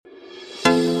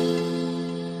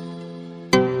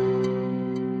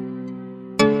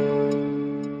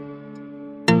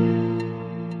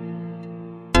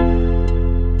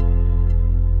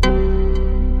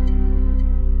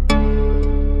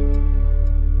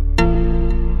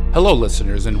Hello,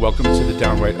 listeners, and welcome to the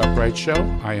Downright Upright Show.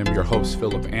 I am your host,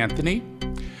 Philip Anthony.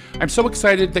 I'm so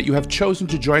excited that you have chosen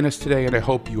to join us today, and I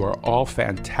hope you are all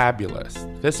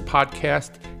fantabulous. This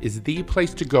podcast is the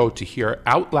place to go to hear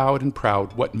out loud and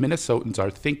proud what Minnesotans are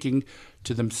thinking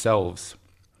to themselves.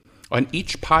 On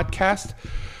each podcast,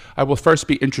 I will first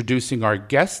be introducing our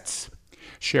guests,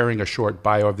 sharing a short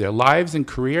bio of their lives and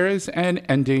careers, and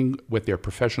ending with their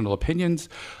professional opinions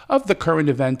of the current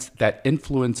events that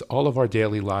influence all of our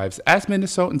daily lives as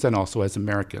Minnesotans and also as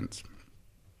Americans.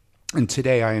 And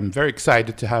today I am very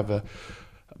excited to have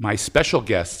my special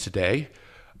guest today,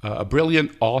 a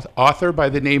brilliant author by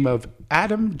the name of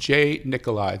Adam J.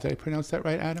 Nicolai. Did I pronounce that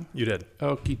right, Adam? You did.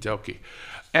 Okie dokie.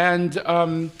 And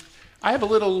I have a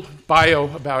little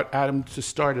bio about Adam to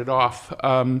start it off.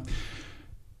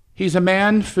 He's a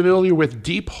man familiar with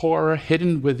deep horror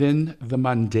hidden within the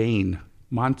mundane.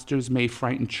 Monsters may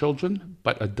frighten children,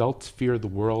 but adults fear the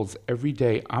world's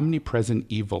everyday omnipresent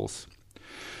evils.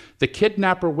 The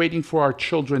kidnapper waiting for our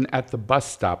children at the bus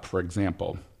stop, for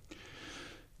example.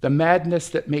 The madness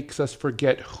that makes us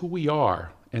forget who we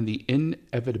are and the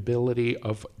inevitability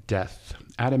of death.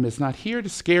 Adam is not here to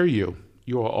scare you.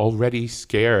 You are already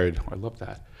scared. I love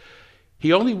that.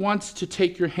 He only wants to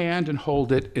take your hand and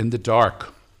hold it in the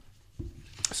dark.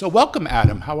 So welcome,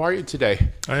 Adam. How are you today?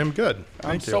 I am good.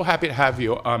 I'm so happy to have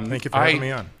you. Thank you for having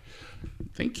me on.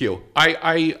 Thank you.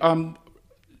 I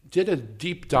did a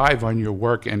deep dive on your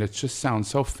work, and it just sounds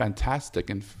so fantastic.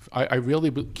 And I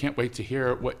really can't wait to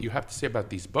hear what you have to say about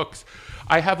these books.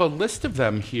 I have a list of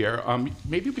them here.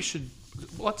 Maybe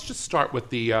let's just start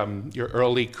with your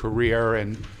early career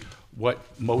and what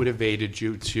motivated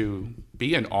you to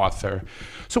be an author.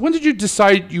 So when did you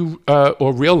decide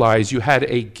or realize you had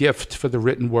a gift for the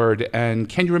written word? And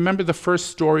can you remember the first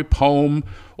story, poem,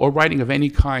 or writing of any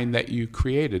kind that you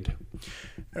created?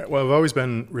 Well, I've always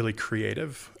been really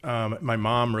creative. My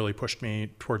mom really pushed me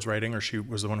towards writing, or she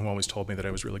was the one who always told me that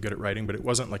I was really good at writing, but it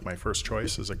wasn't like my first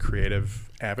choice as a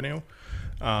creative avenue.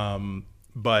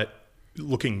 But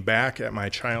looking back at my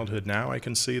childhood now, I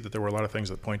can see that there were a lot of things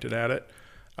that pointed at it.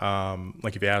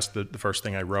 Like if you asked the first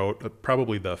thing I wrote,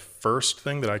 probably the first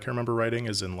thing that I can remember writing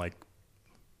is in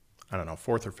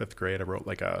fourth or fifth grade. I wrote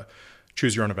like a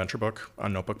choose your own adventure book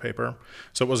on notebook paper.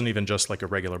 So it wasn't even just like a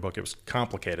regular book. It was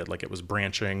complicated. Like it was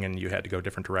branching and you had to go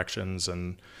different directions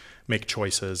and make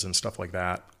choices and stuff like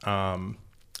that.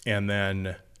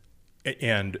 And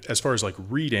as far as like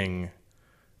reading,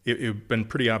 it been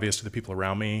pretty obvious to the people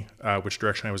around me which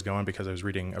direction I was going, because I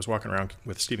was walking around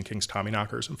with Stephen King's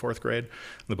Tommyknockers in fourth grade.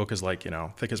 The book is like,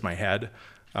 thick as my head.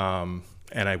 And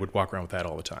I would walk around with that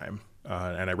all the time.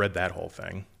 And I read that whole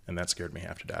thing, and that scared me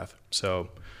half to death. So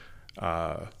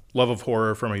love of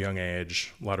horror from a young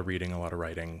age, a lot of reading, a lot of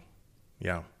writing.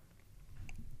 Yeah.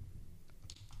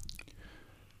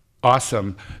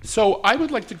 Awesome. So I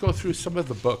would like to go through some of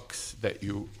the books that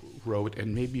you wrote,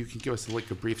 and maybe you can give us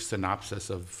like a brief synopsis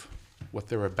of what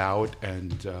they're about.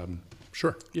 And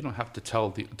sure, you don't have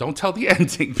to don't tell the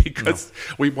ending, because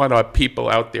we want our people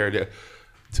out there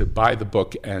to buy the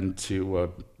book and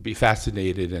to be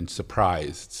fascinated and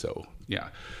surprised. So yeah.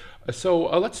 So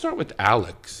let's start with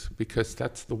Alex, because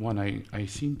that's the one I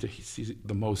seem to see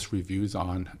the most reviews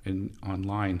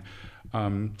online.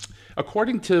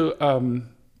 According to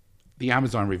the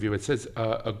Amazon review, it says,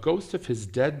 a ghost of his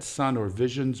dead son or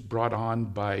visions brought on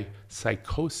by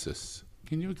psychosis.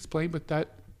 Can you explain what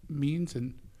that means?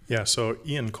 Yeah, so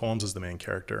Ian Colmes is the main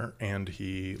character, and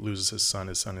he loses his son.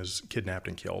 His son is kidnapped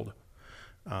and killed.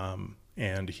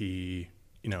 And he,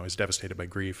 is devastated by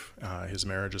grief. His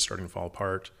marriage is starting to fall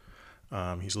apart.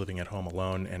 He's living at home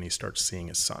alone, and he starts seeing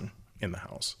his son in the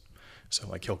house. So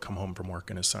like he'll come home from work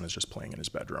and his son is just playing in his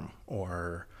bedroom,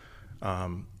 or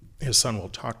his son will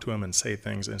talk to him and say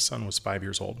things. And his son was 5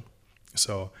 years old.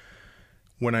 So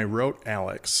when I wrote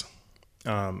Alex,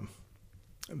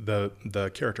 the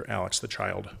character Alex, the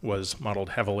child, was modeled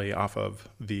heavily off of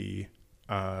the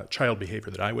child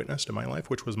behavior that I witnessed in my life,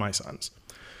 which was my son's.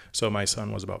 So my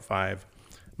son was about 5.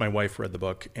 My wife read the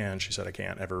book and she said, I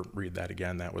can't ever read that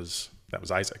again. That was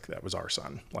Isaac. That was our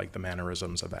son, like the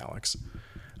mannerisms of Alex.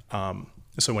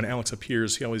 So when Alex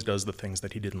appears, he always does the things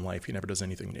that he did in life. He never does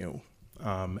anything new.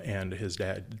 And his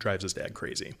dad drives his dad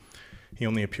crazy. He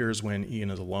only appears when Ian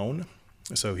is alone,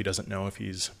 so he doesn't know if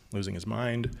he's losing his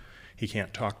mind. He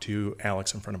can't talk to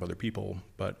Alex in front of other people,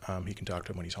 but he can talk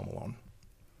to him when he's home alone.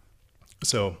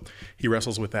 So he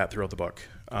wrestles with that throughout the book.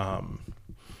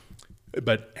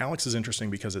 But Alex is interesting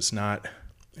because it's not,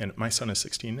 and my son is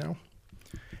 16 now,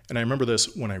 and I remember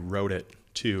this when I wrote it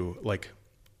too, like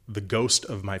the ghost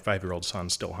of my 5-year-old son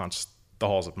still haunts the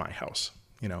halls of my house.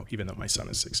 even though my son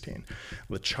is 16,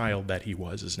 the child that he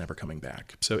was is never coming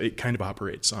back. So it kind of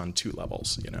operates on two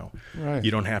levels, Right.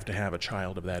 You don't have to have a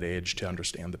child of that age to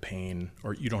understand the pain,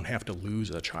 or you don't have to lose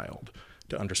a child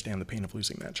to understand the pain of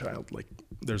losing that child. Like,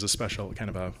 there's a special kind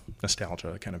of a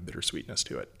nostalgia, kind of bittersweetness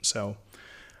to it. So,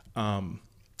 and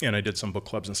I did some book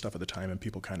clubs and stuff at the time, and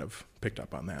people kind of picked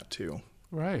up on that too.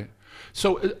 Right.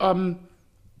 So,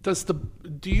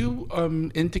 do you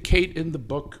indicate in the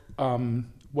book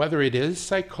whether it is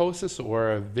psychosis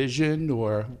or a vision,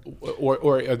 or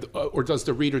does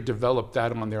the reader develop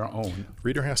that on their own?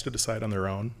 Reader has to decide on their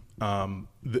own.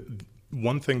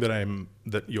 One thing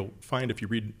that you'll find if you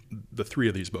read the three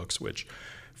of these books, which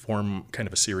form kind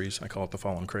of a series, I call it the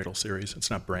Fallen Cradle series.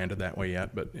 It's not branded that way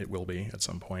yet, but it will be at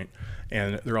some point.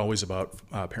 And they're always about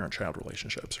parent-child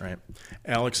relationships, right?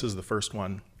 Alex is the first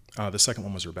one. The second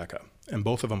one was Rebecca. And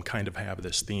both of them kind of have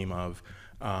this theme of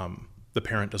the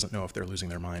parent doesn't know if they're losing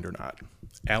their mind or not.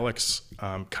 Alex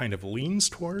kind of leans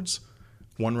towards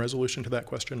one resolution to that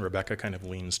question. Rebecca kind of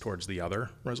leans towards the other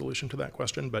resolution to that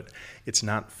question, but it's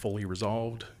not fully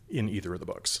resolved in either of the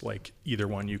books. Like, either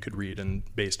one you could read, and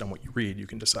based on what you read, you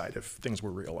can decide if things were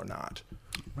real or not.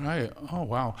 Right. Oh,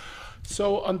 wow.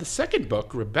 So on the second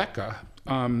book, Rebecca,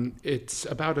 it's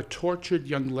about a tortured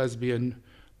young lesbian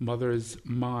mother's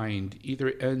mind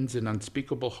either ends in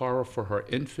unspeakable horror for her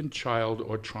infant child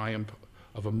or triumph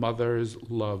of a mother's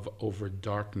love over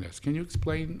darkness. Can you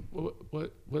explain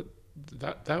what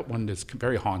that one is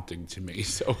very haunting to me?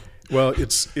 So, well,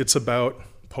 it's about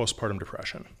postpartum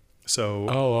depression. So,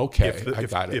 okay, I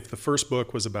got it. If the first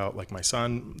book was about like my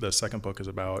son, the second book is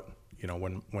about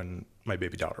when my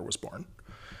baby daughter was born.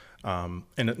 And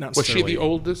it not was she the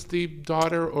oldest, the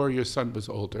daughter, or your son was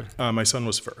older? My son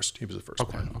was first. He was the first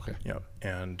Okay, born. okay. Yeah,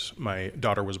 and my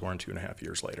daughter was born 2.5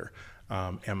 years later.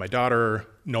 And my daughter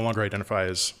no longer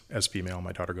identifies as female.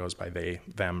 My daughter goes by they,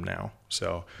 them now.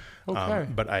 So, okay.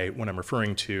 But when I'm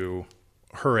referring to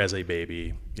her as a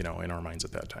baby, in our minds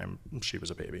at that time, she was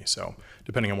a baby. So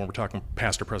depending on when we're talking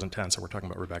past or present tense, or we're talking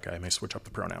about Rebecca, I may switch up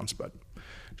the pronouns, but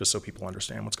just so people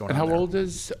understand what's going on. And how there. old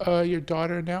is your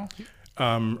daughter now?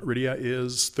 Rydia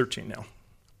is 13 now.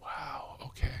 Wow.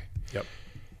 Okay. Yep.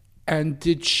 And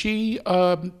did she?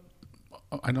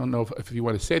 I don't know if you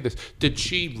want to say this. Did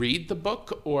she read the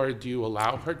book, or do you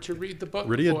allow her to read the book?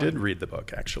 Rydia did read the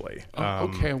book, actually.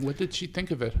 Okay. And what did she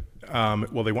think of it?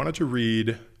 Well, they wanted to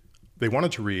read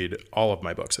all of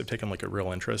my books. They've taken like a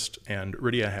real interest, and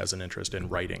Rydia has an interest in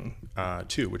writing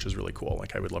too, which is really cool.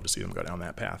 Like, I would love to see them go down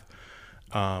that path.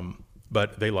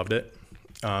 But they loved it.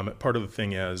 Part of the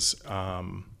thing is,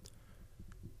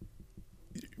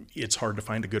 it's hard to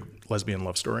find a good lesbian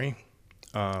love story.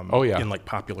 In like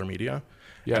popular media.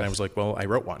 Yes. And I was like, well, I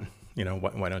wrote one.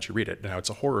 Why don't you read it? Now, it's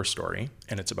a horror story,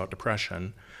 and it's about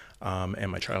depression.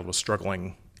 And my child was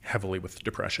struggling heavily with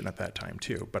depression at that time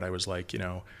too. But I was like,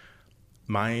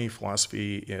 my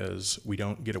philosophy is we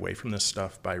don't get away from this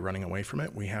stuff by running away from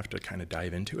it. We have to kind of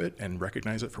dive into it and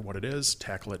recognize it for what it is,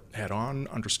 tackle it head on,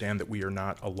 understand that we are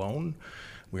not alone.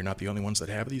 We're not the only ones that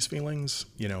have these feelings.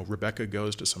 Rebecca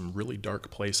goes to some really dark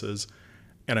places.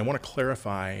 And I want to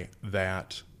clarify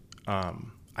that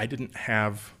I didn't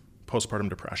have postpartum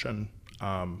depression.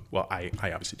 Well, I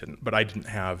obviously didn't, but I didn't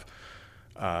have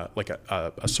like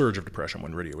a surge of depression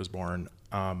when Rydia was born.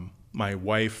 My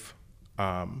wife,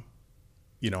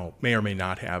 may or may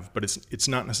not have, but it's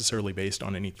not necessarily based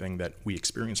on anything that we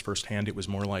experienced firsthand. It was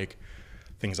more like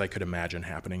things I could imagine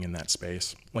happening in that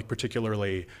space, like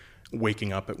particularly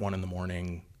waking up at 1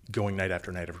 a.m, going night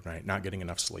after night after night, not getting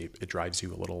enough sleep. It drives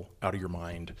you a little out of your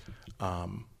mind.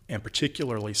 And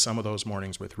particularly some of those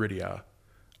mornings with Rydia,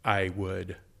 I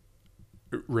would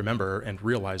remember and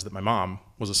realize that my mom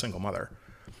was a single mother,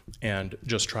 and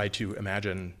just try to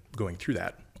imagine going through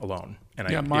that alone.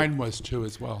 And mine was too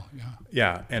as well. Yeah.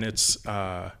 Yeah, and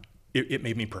it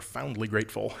made me profoundly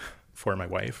grateful for my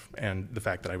wife and the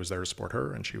fact that I was there to support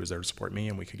her and she was there to support me,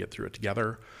 and we could get through it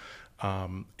together.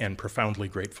 And profoundly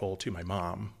grateful to my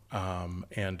mom.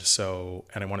 And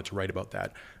I wanted to write about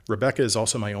that. Rebecca is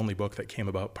also my only book that came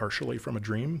about partially from a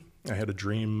dream. I had a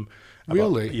dream.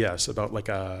 Really? Yes, about like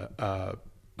a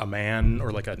man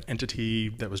or like an entity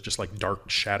that was just like dark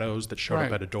shadows that showed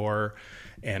up at a door,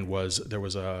 and there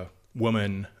was a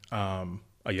woman, a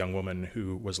young woman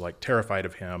who was like terrified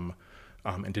of him,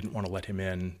 and didn't want to let him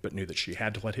in, but knew that she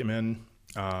had to let him in.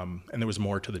 And there was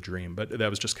more to the dream, but that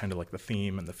was just kind of like the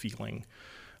theme and the feeling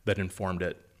that informed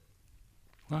it.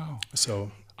 Wow.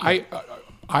 So I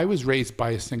was raised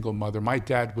by a single mother. My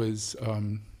dad was,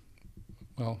 I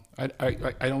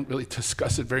don't really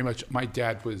discuss it very much. My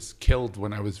dad was killed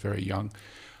when I was very young.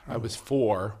 I was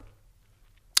 4.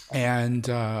 And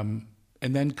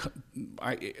and then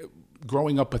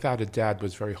growing up without a dad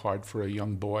was very hard for a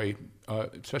young boy,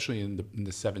 especially in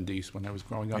the 70s when I was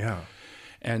growing up. Yeah.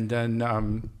 And then,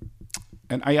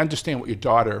 and I understand what your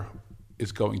daughter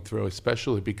is going through,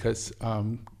 especially because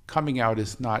coming out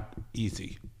is not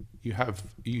easy. You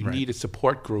Right. need a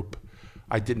support group.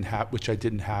 Which I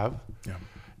didn't have. Yeah.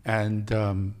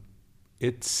 And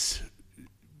is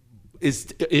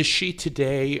she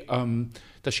today?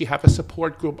 Does she have a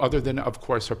support group other than, of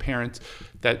course, her parents,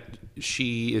 that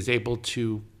she is able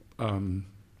to?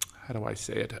 How do I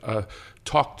say it?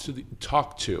 Talk to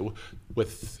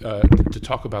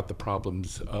talk about the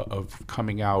problems of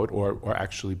coming out or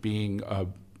actually being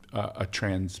a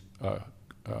trans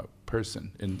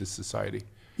person in this society.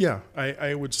 Yeah,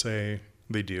 I would say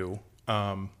they do.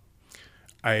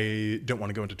 I don't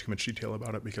want to go into too much detail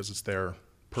about it because it's their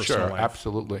personal life.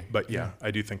 Absolutely. But yeah,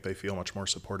 I do think they feel much more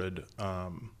supported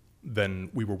than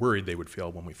we were worried they would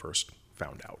feel when we first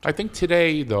found out. I think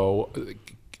today, though,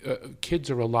 kids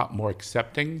are a lot more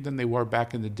accepting than they were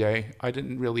back in the day. I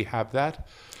didn't really have that.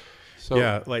 So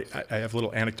yeah, like I have a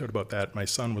little anecdote about that. My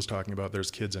son was talking about there's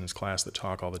kids in his class that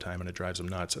talk all the time and it drives him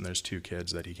nuts. And there's 2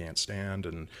 kids that he can't stand.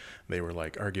 And they were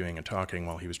like arguing and talking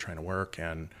while he was trying to work.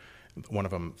 And one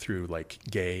of them threw like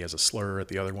gay as a slur at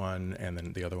the other one. And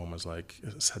then the other one was like,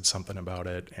 said something about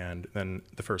it. And then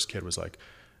the first kid was like,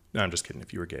 no, I'm just kidding.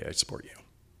 If you were gay, I'd support you.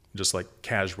 Just like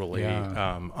casually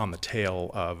on the tail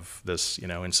of this,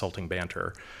 insulting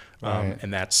banter. Right.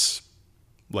 And that's,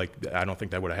 like, I don't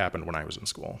think that would have happened when I was in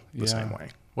school the same way.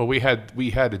 Well, we had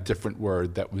a different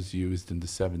word that was used in the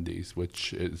 70s,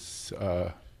 which is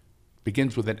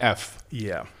begins with an F.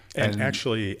 Yeah, and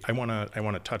actually, I want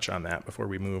to touch on that before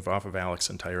we move off of Alex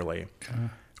entirely.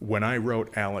 When I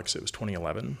wrote Alex, it was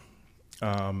 2011,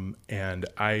 and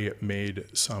I made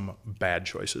some bad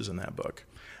choices in that book.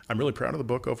 I'm really proud of the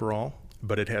book overall,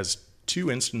 but it has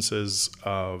 2 instances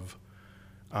of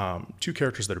 2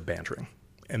 characters that are bantering.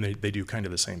 And they do kind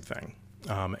of the same thing.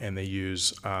 And they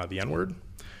use the N-word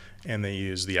and they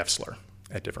use the F-slur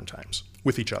at different times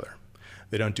with each other.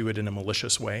 They don't do it in a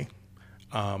malicious way,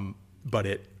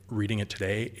 but reading it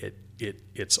today,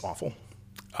 it's awful.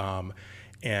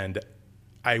 And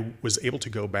I was able to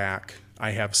go back.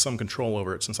 I have some control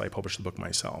over it since I published the book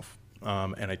myself.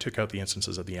 And I took out the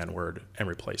instances of the N-word and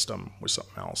replaced them with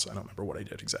something else. I don't remember what I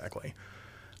did exactly.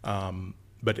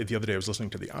 But the other day I was listening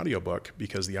to the audiobook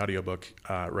because the audiobook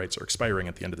rights are expiring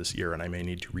at the end of this year and I may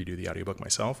need to redo the audiobook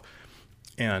myself.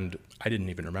 And I didn't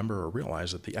even remember or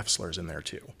realize that the F-slur's in there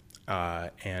too.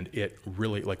 And it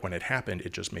really, like when it happened,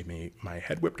 it just made my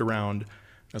head whipped around.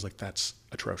 I was like, that's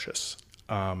atrocious.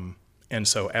 And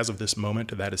so as of this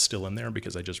moment, that is still in there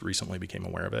because I just recently became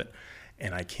aware of it.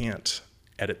 And I can't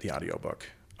edit the audiobook.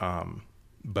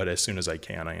 But as soon as I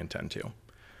can, I intend to.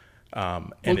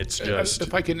 And it's just...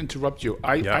 If I can interrupt you,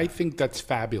 I think that's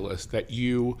fabulous that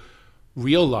you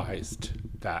realized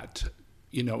that,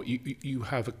 you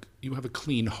have a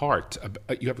clean heart,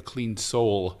 you have a clean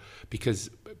soul, because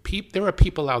there are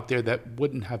people out there that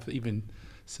wouldn't have even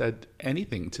said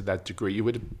anything to that degree. You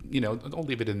would, don't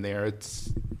leave it in there.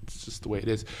 It's just the way it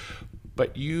is.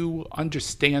 But you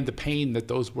understand the pain that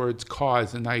those words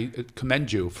cause, and I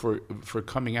commend you for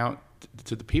coming out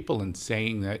to the people and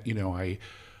saying that,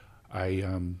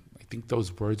 I think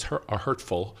those words are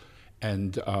hurtful,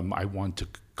 and I want to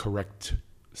correct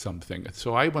something.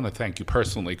 So I want to thank you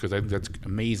personally because I think that's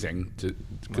amazing.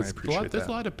 Because there's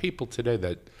a lot of people today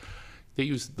that they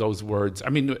use those words. I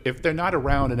mean, if they're not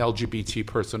around an LGBT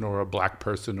person or a black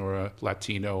person or a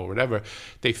Latino or whatever,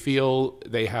 they feel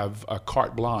they have a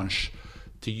carte blanche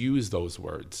to use those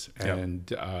words, and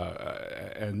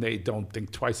they don't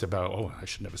think twice about, I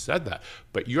should never said that.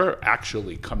 But you're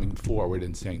actually coming forward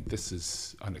and saying this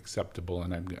is unacceptable,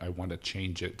 and I want to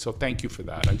change it. So thank you for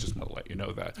that. I just want to let you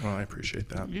know that. Well, I appreciate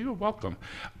that. You're welcome.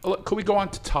 Could we go on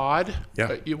to Todd?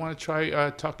 Yeah. You want to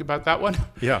try talking about that one?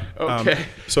 Yeah. Okay.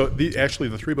 So the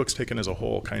 3 books taken as a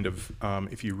whole kind of,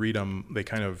 if you read them, they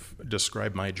kind of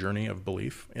describe my journey of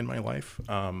belief in my life.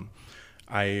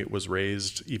 I was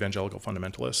raised evangelical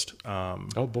fundamentalist.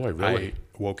 Oh boy, really? I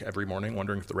woke every morning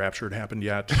wondering if the rapture had happened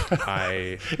yet.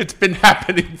 It's been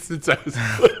happening since I was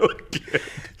a little kid.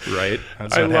 Right?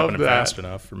 That's not happening fast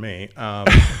enough for me.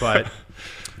 But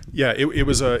yeah, it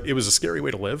was a scary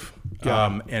way to live.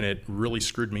 And it really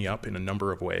screwed me up in a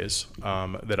number of ways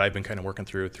that I've been kind of working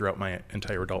throughout my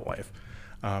entire adult life.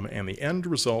 And the end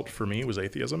result for me was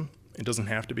atheism. It doesn't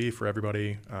have to be for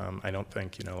everybody. I don't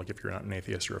think, like if you're not an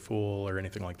atheist, you're a fool or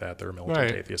anything like that. There are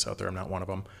militant atheists out there. I'm not one of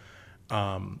them.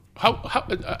 I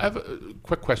have a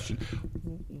quick question.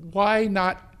 Why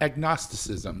not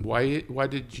agnosticism? Why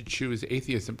did you choose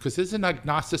atheism? Because isn't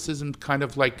agnosticism kind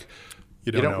of like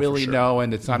you don't really know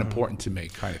and it's not important to me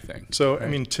kind of thing? So, right? I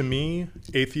mean, to me,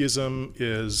 atheism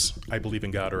is I believe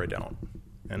in God or I don't.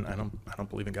 And I don't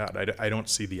believe in God. I don't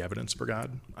see the evidence for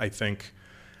God. I think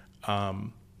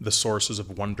the sources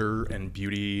of wonder and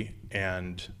beauty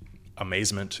and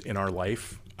amazement in our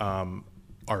life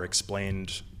are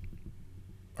explained,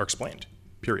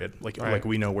 period. Like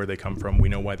we know where they come from. We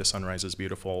know why the sunrise is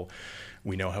beautiful.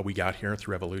 We know how we got here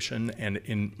through evolution. And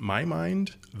in my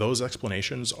mind, those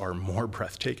explanations are more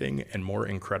breathtaking and more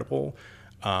incredible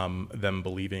than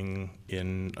believing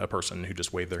in a person who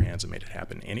just waved their hands and made it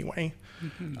happen anyway.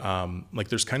 Mm-hmm. Like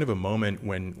there's kind of a moment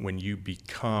when you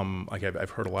become, like I've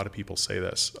heard a lot of people say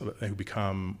this, who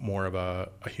become more of a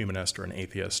humanist or an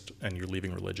atheist and you're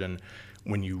leaving religion,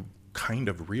 when you kind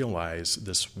of realize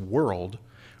this world,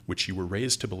 which you were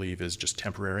raised to believe is just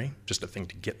temporary, just a thing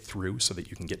to get through so that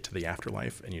you can get to the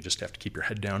afterlife and you just have to keep your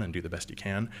head down and do the best you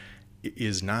can,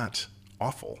 is not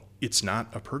awful. It's not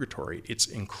a purgatory. It's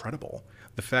incredible.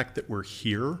 The fact that we're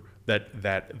here, that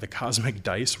the cosmic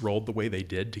dice rolled the way they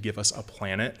did to give us a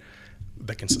planet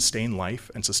that can sustain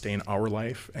life and sustain our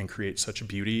life and create such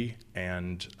beauty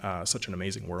and such an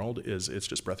amazing world it's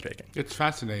just breathtaking. It's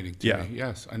fascinating to me,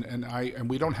 yes. And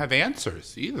we don't have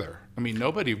answers either. I mean,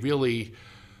 nobody really.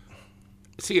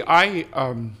 See, I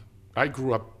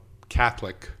grew up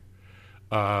Catholic,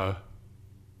 and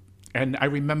I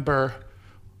remember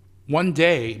one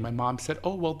day my mom said,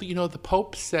 "Oh, well, the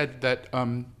Pope said that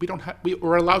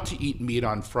we're allowed to eat meat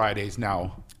on Fridays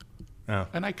now." Oh.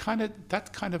 And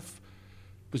that kind of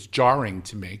was jarring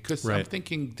to me because I'm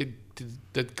thinking,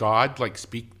 did God like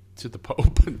speak to the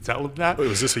Pope and tell him that?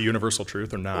 Was this a universal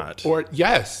truth or not? Or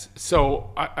yes.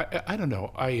 So I don't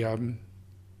know.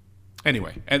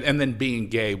 Anyway, and then being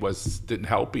gay didn't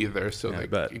help either, so they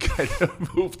kind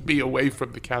of moved me away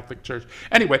from the Catholic Church.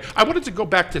 Anyway, I wanted to go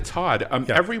back to Todd.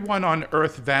 Everyone on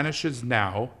Earth vanishes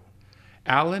now.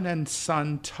 Alan and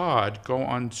son Todd go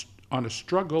on a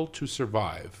struggle to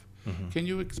survive. Mm-hmm. Can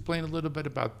you explain a little bit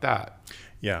about that?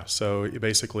 Yeah, so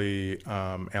basically,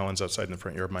 Alan's outside in the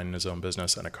front yard minding his own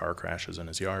business, and a car crashes in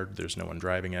his yard. There's no one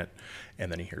driving it,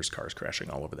 and then he hears cars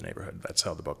crashing all over the neighborhood. That's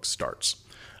how the book starts.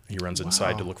 He runs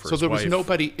inside to look for his wife. So there was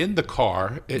nobody in the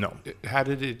car. No. How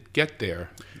did it get there?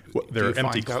 Well, there are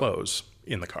empty clothes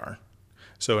in the car.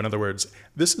 So in other words,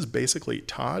 this is basically,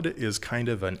 Todd is kind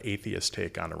of an atheist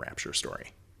take on a rapture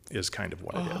story, is kind of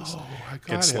what it is. I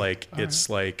got it. It's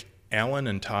like Alan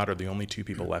and Todd are the only two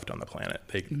people left on the planet,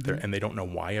 and they don't know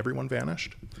why everyone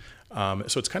vanished.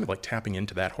 So it's kind of like tapping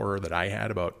into that horror that I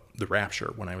had about the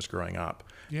rapture when I was growing up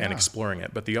and exploring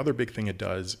it. But the other big thing it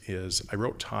does is I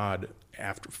wrote Todd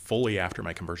fully after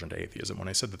my conversion to atheism. When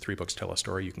I said the 3 books tell a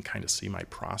story, you can kind of see my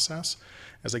process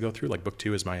as I go through. Like book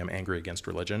 2 is my I'm Angry Against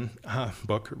Religion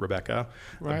book, Rebecca,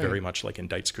 very much like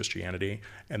indicts Christianity.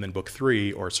 And then book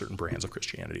 3, or certain brands of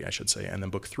Christianity, I should say. And then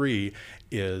book 3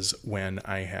 is when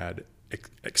I had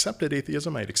accepted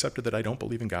atheism. I had accepted that I don't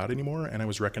believe in God anymore, and I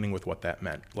was reckoning with what that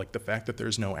meant. Like the fact that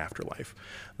there's no afterlife,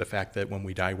 the fact that when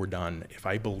we die, we're done. If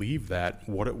I believe that,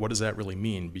 what does that really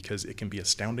mean? Because it can be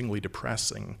astoundingly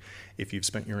depressing if you've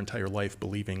spent your entire life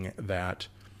believing that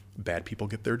bad people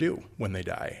get their due when they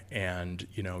die, and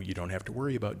you don't have to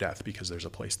worry about death because there's a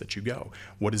place that you go.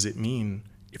 What does it mean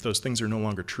if those things are no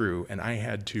longer true? And I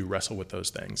had to wrestle with those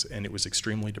things, and it was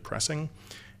extremely depressing.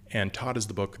 And Todd is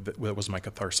the book that was my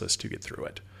catharsis to get through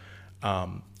it.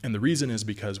 And the reason is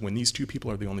because when these 2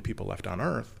 people are the only people left on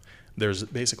Earth,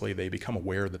 they become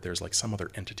aware that there's like some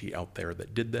other entity out there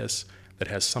that did this, that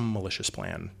has some malicious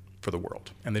plan for the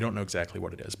world. And they don't know exactly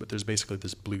what it is, but there's basically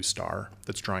this blue star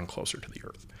that's drawing closer to the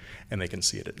Earth, and they can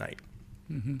see it at night.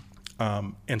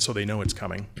 Mm-hmm. And so they know it's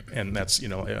coming, and that's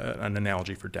an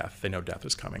analogy for death. They know death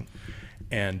is coming.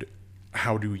 And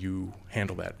how do you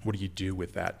handle that? What do you do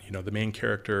with that? The main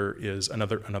character is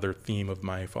another theme of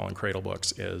my Fallen Cradle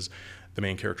books is the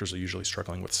main characters are usually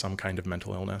struggling with some kind of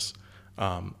mental illness.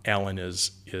 Alan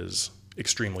is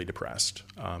extremely depressed,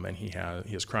 and he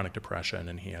has chronic depression,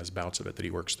 and he has bouts of it that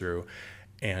he works through.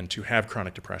 And to have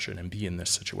chronic depression and be in this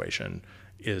situation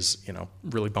is,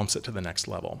 really bumps it to the next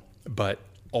level. But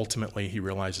ultimately, he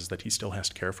realizes that he still has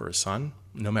to care for his son,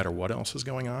 no matter what else is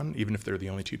going on, even if they're the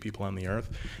only 2 people on the earth.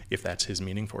 If that's his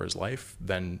meaning for his life,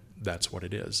 then that's what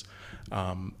it is.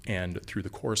 And through the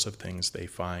course of things, they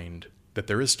find that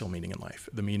there is still meaning in life.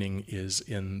 The meaning is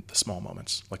in the small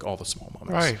moments, like all the small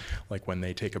moments. Right. Like when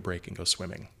they take a break and go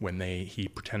swimming, when he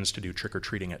pretends to do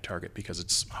trick-or-treating at Target because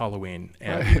it's Halloween,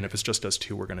 and even if it's just us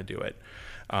two, we're going to do it.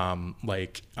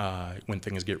 When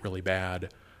things get really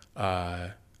bad,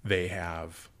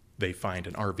 they find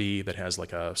an RV that has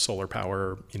like a solar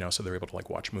power, so they're able to like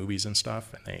watch movies and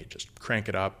stuff, and they just crank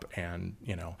it up, and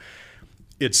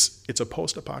it's a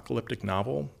post-apocalyptic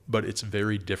novel, but it's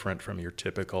very different from your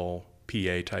typical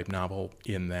PA type novel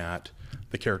in that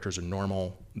the characters are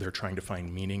normal. They're trying to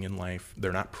find meaning in life.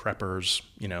 They're not preppers.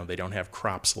 They don't have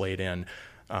crops laid in.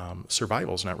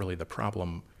 Survival is not really the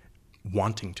problem.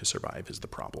 Wanting to survive is the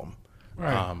problem.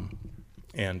 Right.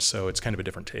 And so it's kind of a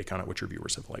different take on it, which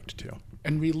reviewers have liked too.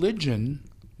 And religion,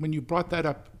 when you brought that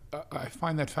up, I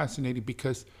find that fascinating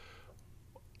because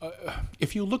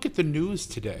if you look at the news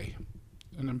today,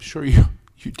 and I'm sure you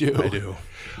do. I do.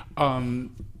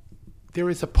 There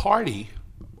is a party.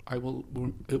 It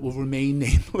will remain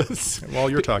nameless. Well,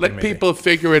 you're talking. Let maybe. people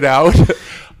figure it out.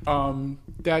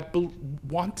 That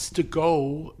wants to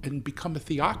go and become a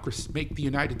theocracy, make the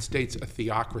United States a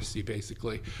theocracy.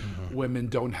 Basically, women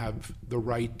don't have the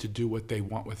right to do what they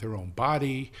want with their own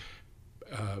body.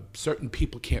 Certain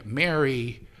people can't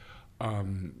marry.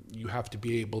 You have to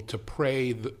be able to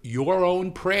pray your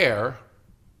own prayer.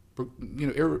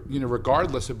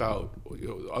 Regardless about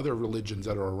other religions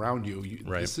that are around you,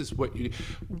 right. This is what you.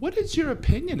 What is your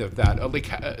opinion of that?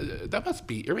 That must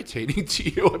be irritating to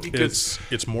you because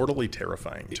it's mortally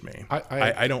terrifying to me.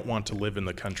 I don't want to live in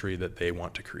the country that they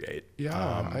want to create.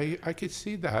 Yeah, I could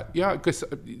see that. Yeah, because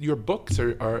your books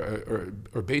are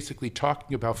basically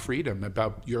talking about freedom,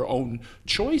 about your own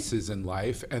choices in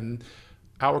life, and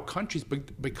our country's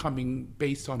becoming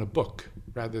based on a book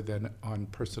rather than on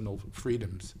personal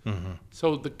freedoms. Mm-hmm.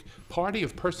 So the party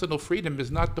of personal freedom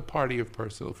is not the party of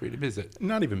personal freedom, is it?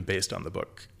 Not even based on the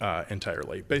book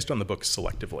entirely. Based on the book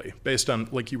selectively. Based on,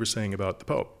 like you were saying about the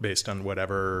Pope, based on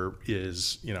whatever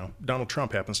is, Donald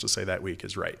Trump happens to say that week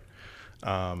is right.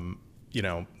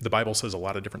 The Bible says a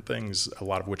lot of different things, a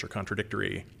lot of which are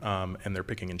contradictory, and they're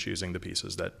picking and choosing the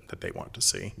pieces that they want to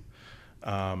see.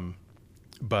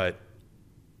 But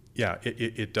yeah,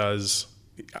 it does.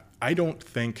 I don't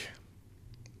think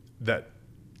that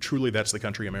truly that's the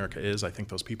country America is. I think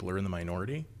those people are in the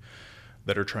minority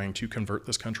that are trying to convert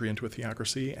this country into a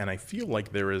theocracy. And I feel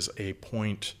like there is a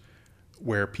point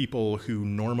where people who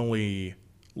normally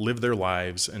live their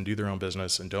lives and do their own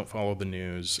business and don't follow the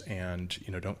news and,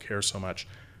 don't care so much,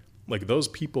 like those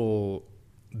people,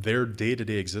 their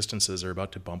day-to-day existences are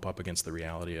about to bump up against the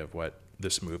reality of what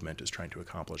this movement is trying to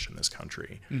accomplish in this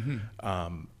country.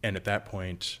 Mm-hmm. And at that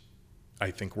point,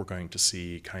 I think we're going to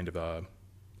see kind of a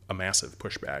massive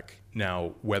pushback.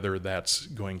 Now, whether that's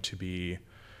going to be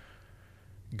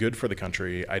good for the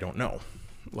country, I don't know.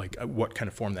 Like what kind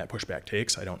of form that pushback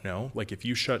takes, I don't know. Like if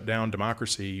you shut down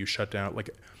democracy, you shut down like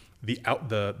the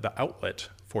outlet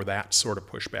for that sort of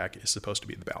pushback is supposed to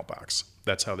be the ballot box.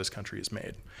 That's how this country is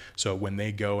made. So when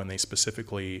they go and they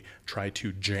specifically try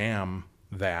to jam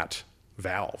that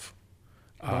valve,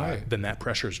 right. Then that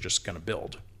pressure is just going to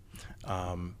build.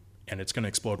 And it's going to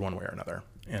explode one way or another.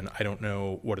 And I don't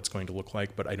know what it's going to look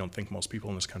like, but I don't think most people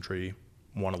in this country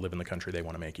want to live in the country they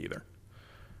want to make either.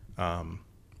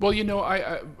 Well,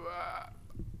 I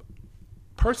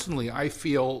personally, I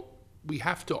feel we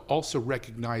have to also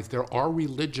recognize there are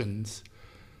religions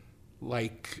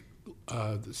like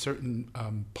certain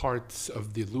parts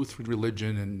of the Lutheran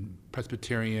religion and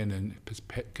Presbyterian and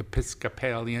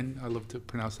Episcopalian, I love to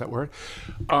pronounce that word,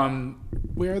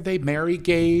 where they marry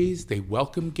gays, they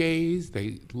welcome gays,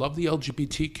 they love the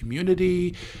LGBT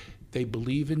community, they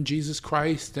believe in Jesus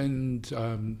Christ and,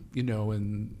 and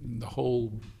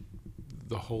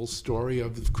the whole story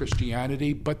of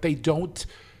Christianity, but they don't,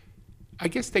 I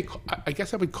guess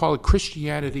I would call it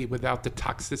Christianity without the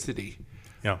toxicity.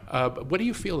 Yeah. What do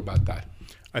you feel about that?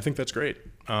 I think that's great.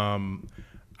 Like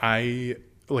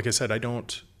I said, I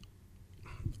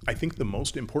think the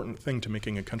most important thing to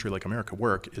making a country like America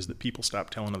work is that people stop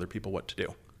telling other people what to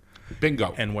do.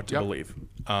 Bingo. And what to believe.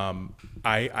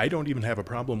 I don't even have a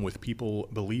problem with people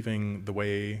believing the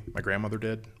way my grandmother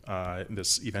did,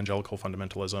 this evangelical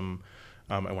fundamentalism.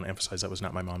 I want to emphasize that was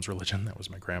not my mom's religion, that was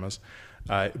my grandma's.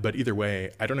 But either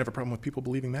way, I don't have a problem with people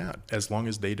believing that, as long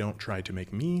as they don't try to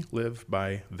make me live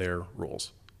by their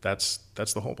rules. That's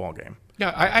the whole ballgame.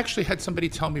 Yeah, I actually had somebody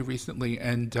tell me recently,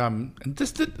 and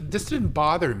this didn't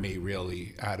bother me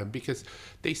really, Adam, because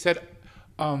they said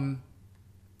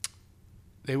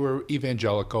they were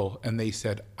evangelical, and they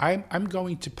said, I'm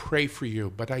going to pray for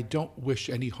you, but I don't wish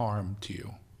any harm to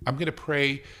you. I'm going to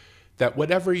pray that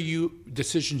whatever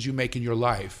decisions you make in your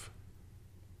life,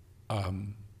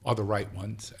 are the right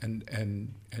ones,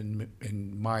 and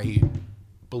my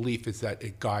belief is that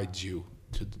it guides you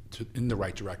to in the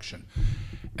right direction,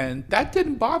 and that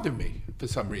didn't bother me for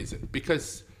some reason,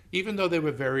 because even though they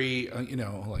were very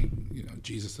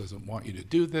Jesus doesn't want you to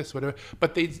do this, whatever,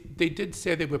 but they did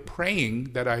say they were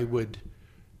praying that I would.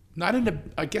 Not in a.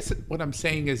 I guess what I'm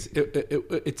saying is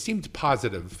it seemed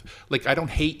positive. Like, I don't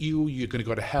hate you. You're going to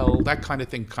go to hell. That kind of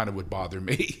thing kind of would bother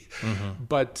me. Mm-hmm.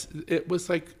 But it was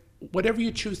like, whatever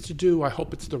you choose to do, I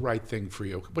hope it's the right thing for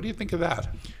you. What do you think of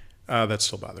that? That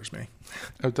still bothers me.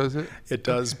 Oh, does it? It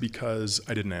does, because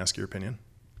I didn't ask your opinion.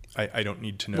 I don't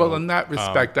need to know. Well, in that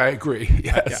respect, I agree.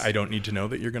 Yes. I don't need to know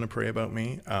that you're going to pray about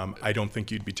me. I don't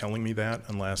think you'd be telling me that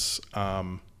unless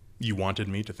you wanted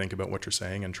me to think about what you're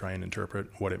saying and try and interpret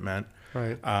what it meant.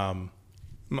 Right. I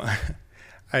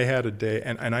had a day,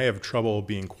 and I have trouble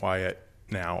being quiet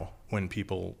now when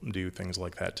people do things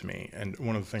like that to me. And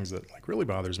one of the things that really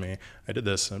bothers me, I did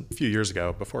this a few years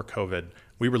ago before COVID.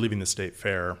 We were leaving the state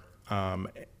fair, in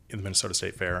the Minnesota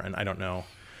State Fair, and I don't know,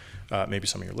 maybe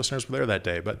some of your listeners were there that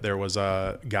day, but there was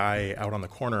a guy out on the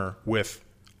corner with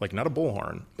not a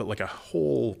bullhorn, but a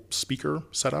whole speaker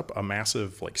set up, a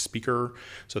massive speaker,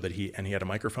 so that he had a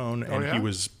microphone, and he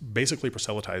was basically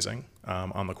proselytizing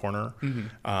on the corner.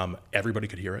 Mm-hmm. Everybody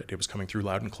could hear it. It was coming through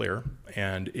loud and clear,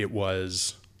 and it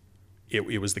was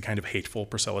the kind of hateful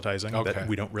proselytizing that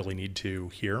we don't really need to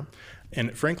hear.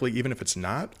 And frankly, even if it's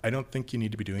not, I don't think you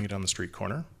need to be doing it on the street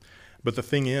corner. But the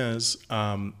thing is,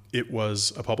 it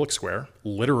was a public square,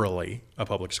 literally a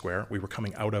public square. We were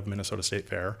coming out of Minnesota State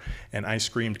Fair, and I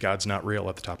screamed, "God's not real,"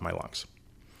 at the top of my lungs.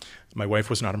 My wife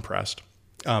was not impressed,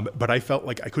 but I felt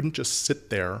like I couldn't just sit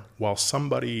there while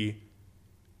somebody,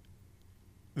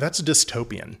 that's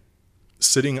dystopian,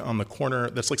 sitting on the corner.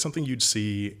 That's like something you'd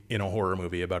see in a horror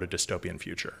movie about a dystopian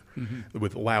future, mm-hmm.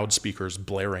 with loudspeakers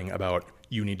blaring about,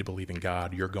 you need to believe in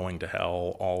God, you're going to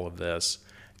hell, all of this.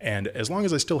 And as long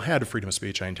as I still had freedom of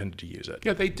speech, I intended to use it.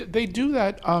 Yeah, they do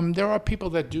that. There are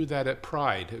people that do that at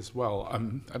Pride as well. I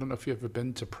don't know if you've ever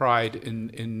been to Pride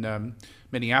in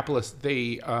Minneapolis.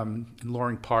 They in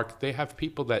Loring Park, they have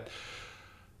people that,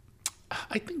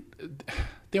 I think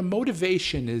their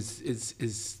motivation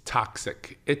is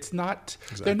toxic. It's not.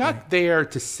 Exactly. They're not there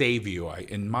to save you,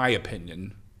 in my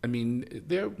opinion. I mean,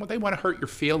 they want to hurt your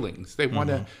feelings. They want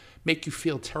to make you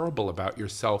feel terrible about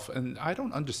yourself, and I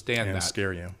don't understand that. And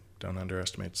scare you. Don't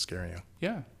underestimate scare you.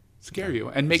 Yeah, scare you,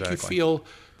 and make you feel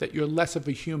that you're less of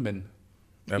a human.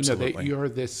 Absolutely. That you're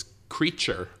this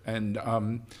creature, and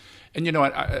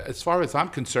as far as I'm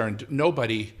concerned,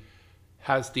 nobody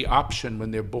has the option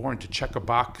when they're born to check a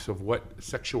box of what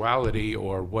sexuality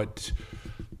or what,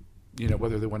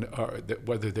 whether they want to,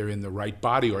 whether they're in the right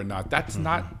body or not. That's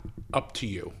not up to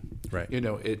you. Right.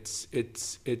 It's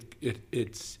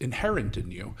inherent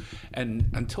in you, and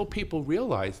until people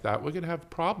realize that, we're going to have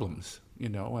problems.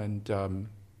 And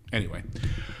anyway,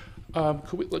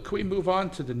 could we move on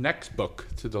to the next book,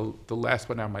 to the last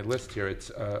one on my list here? It's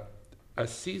A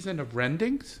Season of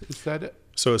Rendings. Is that it?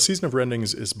 So A Season of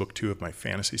Rendings is book 2 of my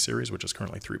fantasy series, which is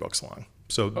currently 3 books long.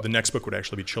 So the next book would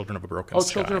actually be Children of a Broken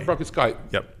Sky. Children of a Broken Sky.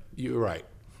 Yep. You're right.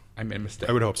 I made a mistake.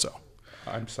 I would hope so.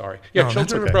 I'm sorry. Yeah, No,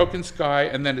 Children of a Broken Sky,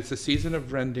 and then it's A Season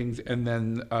of Rendings, and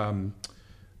then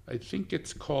I think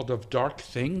it's called Of Dark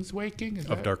Things Waking?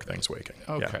 Dark Things Waking.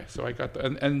 Okay, yeah. so I got that.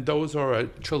 And those are a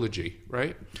trilogy,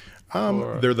 right?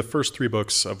 They're the first 3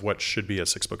 books of what should be a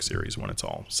 6-book series when it's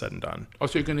all said and done. Oh,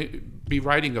 so you're going to be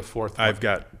writing a 4th one? I've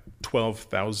got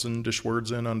 12,000-ish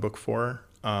words in on book 4,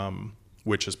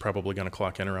 which is probably going to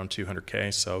clock in around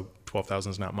 200K, so 12,000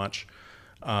 is not much.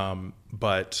 The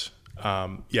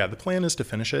plan is to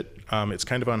finish it. It's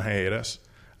kind of on hiatus.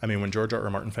 I mean, when George R. R.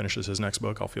 Martin finishes his next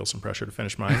book, I'll feel some pressure to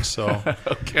finish mine. So,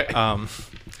 okay.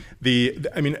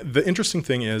 The interesting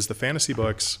thing is the fantasy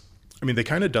books, they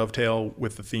kind of dovetail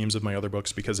with the themes of my other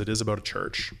books because it is about a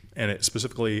church, and it's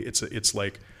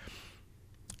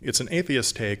an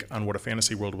atheist take on what a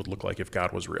fantasy world would look like if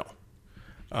God was real.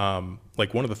 One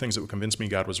of the things that would convince me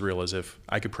God was real is if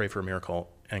I could pray for a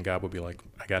miracle and God would be like,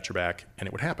 "I got your back," and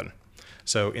it would happen.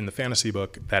 So in the fantasy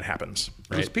book, that happens.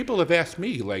 Right? Because people have asked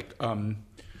me,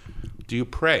 do you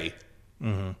pray?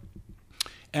 Mm-hmm.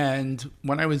 And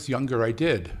when I was younger, I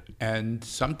did. And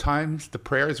sometimes the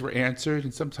prayers were answered,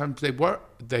 and sometimes they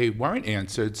weren't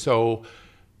answered. So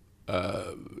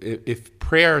if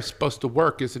prayer is supposed to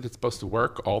work, isn't it supposed to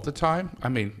work all the time? I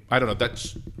mean, I don't know.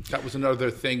 That was another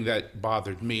thing that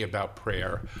bothered me about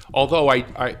prayer. Although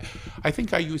I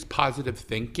think I use positive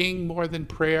thinking more than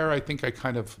prayer. I think I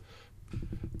kind of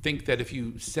think that if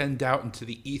you send out into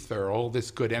the ether all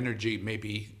this good energy,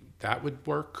 maybe that would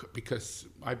work, because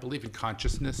I believe in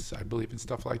consciousness. I believe in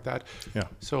stuff like that. Yeah.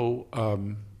 So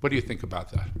what do you think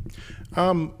about that?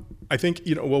 I think,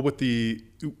 well,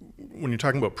 when you're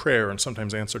talking about prayer and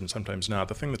sometimes answered and sometimes not,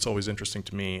 the thing that's always interesting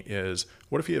to me is,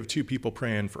 what if you have two people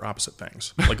praying for opposite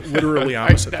things? Like literally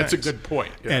opposite that's things. A good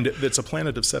point. Yeah. And it's a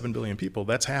planet of 7 billion people.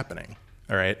 That's happening.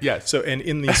 All right. Yes. So, and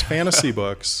in these fantasy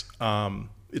books,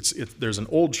 there's an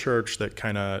old church that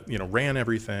kind of, ran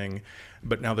everything,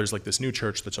 but now there's like this new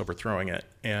church that's overthrowing it.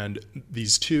 And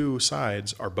these two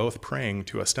sides are both praying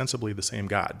to ostensibly the same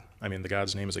God. I mean, the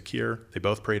God's name is Akir. They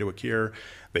both pray to Akir.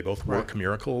 They both work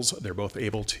miracles. They're both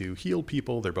able to heal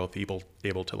people. They're both able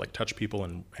to like touch people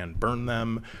and burn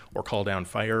them or call down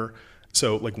fire.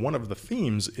 So like one of the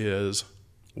themes is,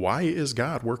 why is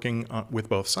God working with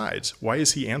both sides? Why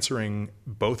is he answering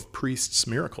both priests'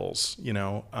 miracles?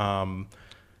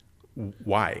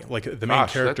 Why? Like the main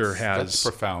character that's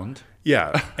profound.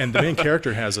 Yeah, and the main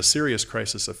character has a serious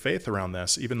crisis of faith around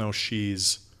this, even though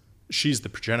she's the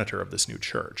progenitor of this new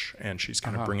church, and she's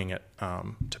kind of bringing it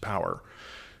to power.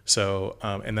 So,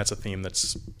 and that's a theme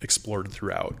that's explored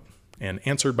throughout and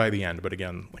answered by the end. But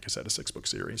again, like I said, a 6-book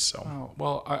series. So,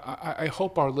 well, I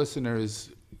hope our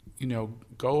listeners,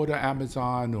 go to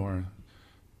Amazon, or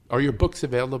are your books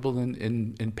available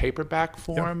in paperback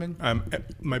form? Yeah.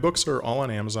 My books are all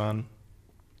on Amazon.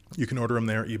 You can order them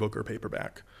there, ebook or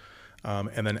paperback.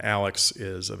 And then Alex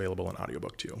is available in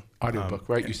audiobook too. Audiobook,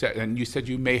 right? You said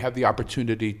you may have the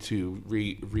opportunity to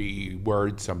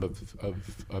reword some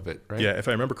of it, right? Yeah, if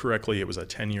I remember correctly, it was a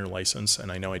 10-year license,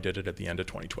 and I know I did it at the end of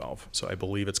 2012. So I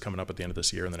believe it's coming up at the end of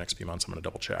this year. In the next few months, I'm going to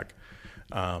double check.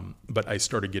 But I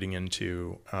started getting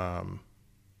into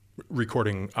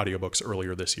recording audiobooks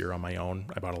earlier this year on my own.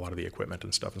 I bought a lot of the equipment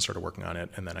and stuff and started working on it,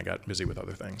 and then I got busy with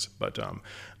other things. But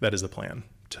that is the plan,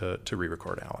 to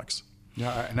re-record Alex.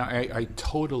 Yeah, and I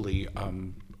totally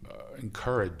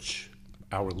encourage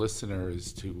our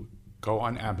listeners to go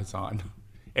on Amazon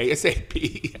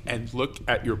ASAP and look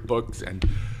at your books, and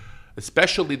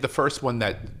especially the first one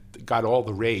that got all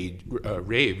the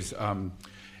raves,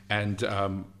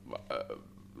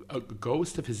 A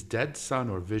Ghost of His Dead Son,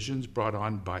 or Visions Brought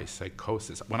On by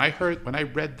Psychosis. When I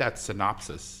read that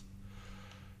synopsis,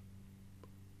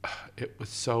 it was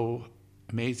so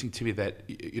amazing to me that,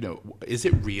 is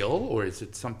it real, or is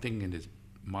it something in his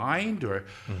mind, or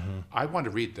I want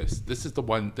to read this. This is the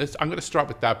one. I'm going to start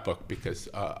with that book, because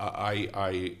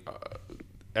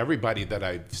everybody that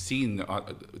I've seen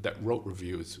that wrote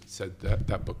reviews said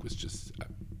that book was just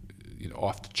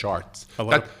off the charts. A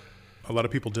lot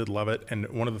of people did love it, and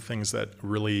one of the things that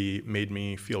really made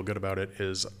me feel good about it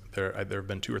is there have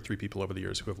been 2 or 3 people over the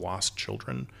years who have lost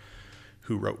children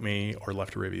who wrote me or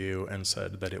left a review and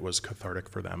said that it was cathartic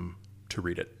for them to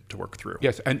read it, to work through.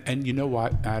 Yes, and you know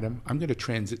what, Adam? I'm going to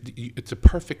transit. It's a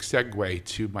perfect segue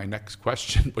to my next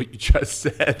question, what you just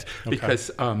said, because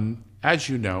as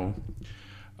you know,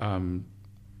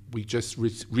 we just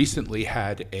recently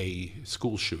had a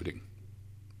school shooting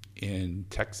in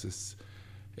Texas,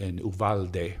 in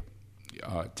Uvalde,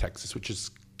 Texas, which is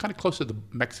kind of close to the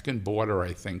Mexican border,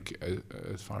 I think,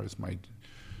 as far as my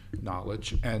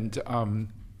knowledge. And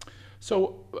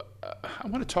so I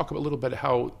want to talk a little bit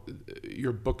how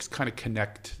your books kind of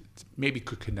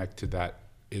could connect to that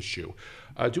issue.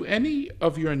 Do any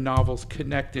of your novels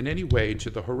connect in any way to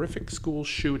the horrific school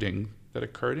shooting that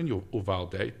occurred in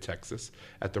Uvalde, Texas,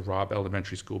 at the Robb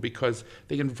Elementary School? Because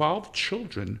they involve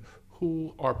children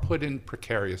who are put in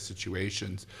precarious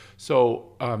situations.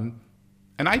 So,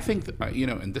 and I think,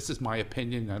 and this is my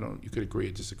opinion, you could agree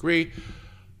or disagree,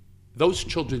 those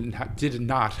children did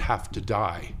not have to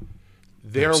die.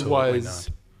 There Absolutely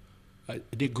was an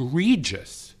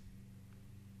egregious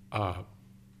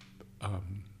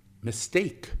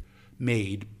mistake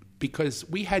made, because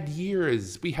we had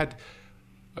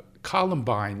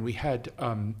Columbine, we had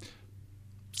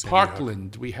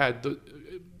Parkland, we had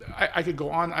I could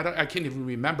go on. I can't even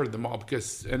remember them all,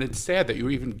 and it's sad that you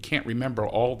even can't remember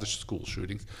all the school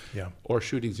shootings, or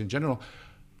shootings in general.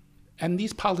 And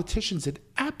these politicians did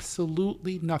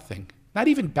absolutely nothing, not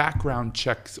even background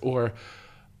checks or,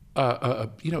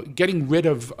 getting rid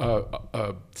of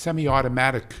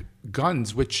semi-automatic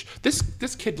guns, which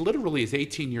this kid literally is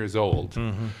 18 years old.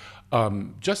 I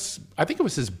think it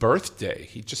was his birthday.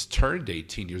 He just turned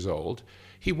 18 years old.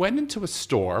 He went into a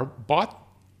store, bought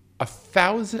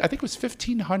 1,000, I think it was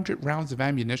 1,500 rounds of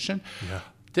ammunition. Yeah.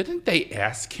 Didn't they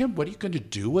ask him, what are you going to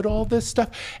do with all this stuff?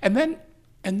 And then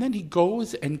he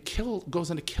goes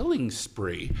on a killing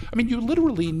spree. I mean, you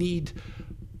literally need,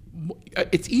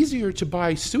 it's easier to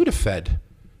buy Sudafed.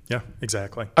 Yeah,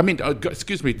 exactly. I mean,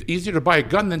 easier to buy a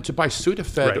gun than to buy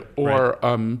Sudafed, or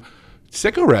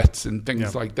cigarettes and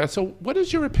things like that. So what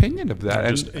is your opinion of that?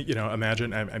 Just,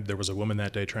 imagine there was a woman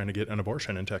that day trying to get an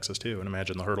abortion in Texas too, and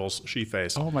imagine the hurdles she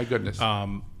faced. Oh my goodness.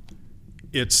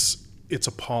 It's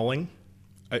appalling.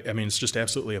 I mean, it's just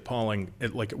absolutely appalling.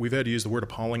 Like we've had to use the word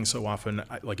appalling so often,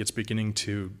 like it's beginning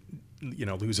to,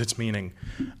 lose its meaning.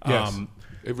 Yes,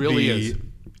 it really is.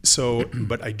 So,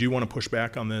 but I do want to push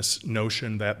back on this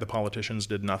notion that the politicians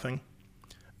did nothing.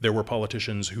 There were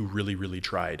politicians who really, really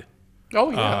tried. Oh,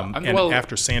 yeah. And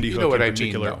after Sandy Hook in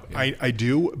particular, I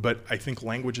do, but I think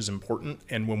language is important.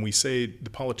 And when we say the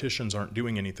politicians aren't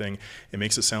doing anything, it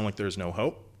makes it sound like there's no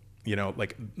hope.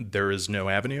 Like there is no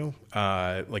avenue,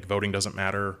 like voting doesn't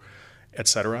matter, et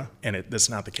cetera. And that's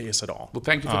not the case at all. Well,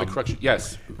 thank you for the correction.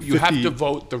 Yes, you have to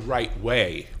vote the right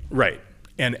way. Right.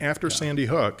 And after Sandy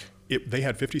Hook, they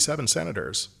had 57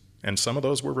 senators, and some of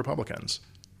those were Republicans,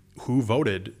 who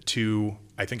voted to,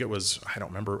 I think it was, I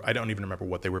don't even remember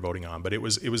what they were voting on, but it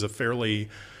was a fairly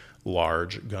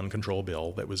large gun control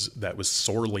bill that was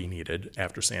sorely needed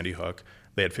after Sandy Hook.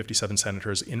 They had 57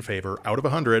 senators in favor out of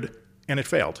 100, and it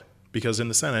failed because in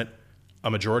the Senate, a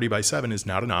majority by 7 is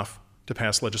not enough to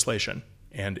pass legislation.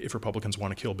 And if Republicans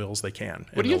want to kill bills, they can.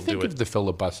 What do you think of the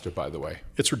filibuster, by the way?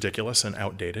 It's ridiculous and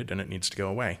outdated, and it needs to go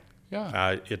away.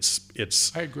 Yeah.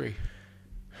 It's. I agree.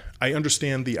 I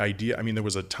understand the idea. I mean, there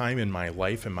was a time in my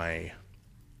life, in my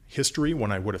history,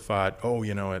 when I would have thought,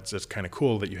 it's kind of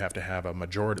cool that you have to have a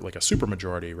majority, like a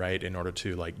supermajority, right, in order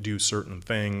to like do certain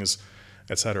things,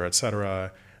 et cetera, et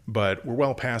cetera. But we're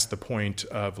well past the point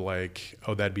of like,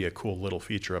 that'd be a cool little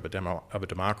feature of a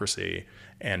democracy,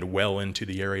 and well into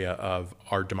the area of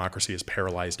our democracy is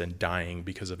paralyzed and dying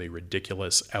because of a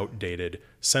ridiculous, outdated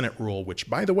Senate rule, which,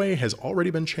 by the way, has already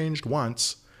been changed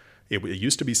once. It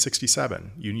used to be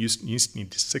 67. You used to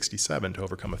need 67 to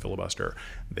overcome a filibuster.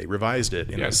 They revised it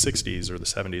in the 60s or the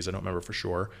 70s, I don't remember for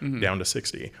sure, down to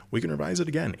 60. We can revise it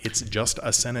again. It's just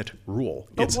a Senate rule.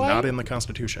 It's not in the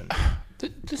Constitution.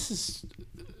 This is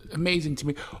amazing to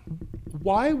me.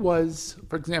 Why was,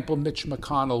 for example, Mitch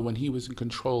McConnell, when he was in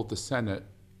control of the Senate,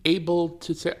 able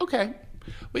to say, okay,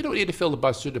 we don't need a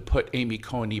filibuster to put Amy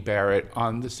Coney Barrett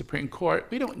on the Supreme Court.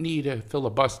 We don't need a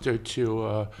filibuster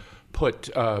to put...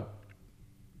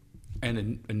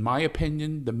 And in my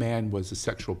opinion, the man was a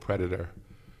sexual predator.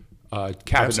 Kavanaugh.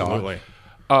 Absolutely.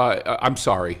 I'm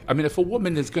sorry. I mean, if a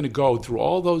woman is going to go through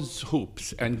all those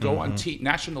hoops and go on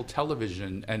national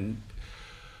television and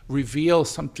reveal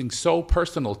something so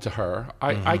personal to her,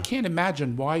 I can't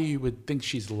imagine why you would think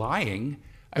she's lying.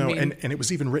 I mean, and it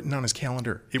was even written on his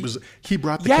calendar. He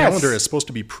brought the calendar as supposed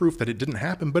to be proof that it didn't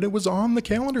happen, but it was on the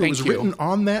calendar. It was written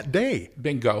on that day.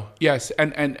 Bingo. Yes,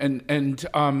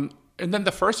 and then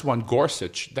the first one,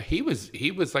 Gorsuch, he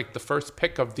was like the first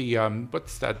pick of the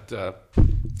what's that?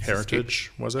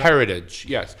 Heritage, was it? Heritage,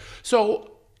 yes.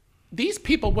 So these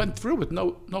people went through with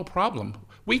no problem.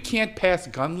 We can't pass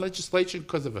gun legislation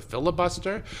because of a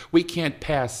filibuster. We can't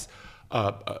pass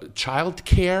child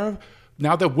care.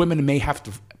 Now that women may have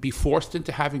to be forced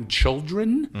into having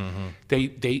children, they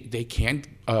can't.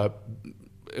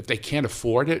 If they can't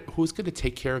afford it, who's going to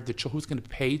take care of the child? Who's going to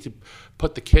pay to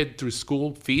put the kid through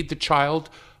school, feed the child,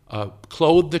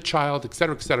 clothe the child, et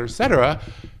cetera, et cetera, et cetera?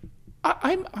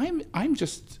 I'm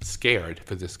just scared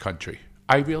for this country.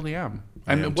 I really am.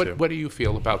 I mean, what do you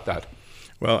feel about that?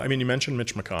 Well, I mean, you mentioned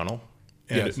Mitch McConnell,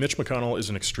 and Mitch McConnell is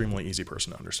an extremely easy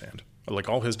person to understand. Like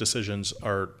all his decisions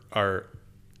are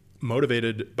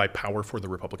motivated by power for the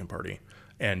Republican Party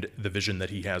and the vision that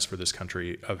he has for this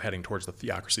country of heading towards the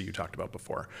theocracy you talked about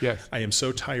before. Yes. I am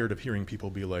so tired of hearing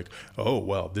people be like, oh,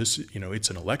 well, this, it's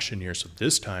an election year, so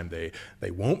this time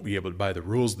they won't be able to, by the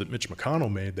rules that Mitch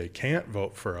McConnell made, they can't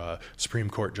vote for a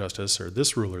Supreme Court justice or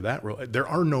this rule or that rule. There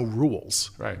are no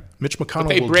rules. Right. Mitch McConnell but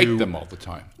they break them all the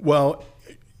time. Well,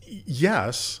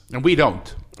 yes. And we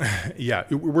don't. Yeah,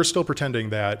 we're still pretending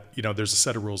that, there's a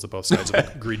set of rules that both sides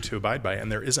have agreed to abide by,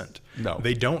 and there isn't. No.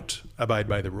 They don't abide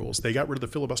by the rules. They got rid of the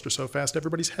filibuster so fast,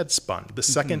 everybody's head spun. The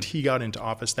second he got into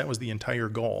office, that was the entire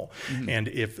goal. And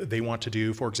if they want to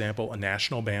do, for example, a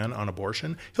national ban on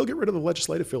abortion, he'll get rid of the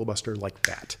legislative filibuster like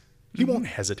that. He won't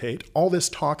hesitate. All this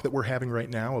talk that we're having right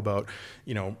now about,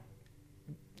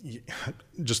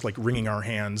 just like wringing our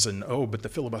hands and, but the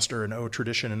filibuster and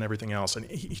tradition and everything else. And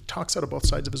he talks out of both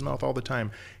sides of his mouth all the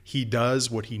time. He does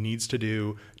what he needs to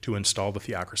do to install the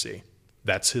theocracy.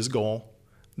 That's his goal.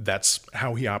 That's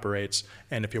how he operates.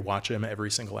 And if you watch him,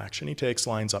 every single action he takes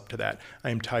lines up to that.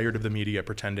 I am tired of the media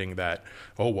pretending that,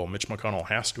 Mitch McConnell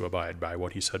has to abide by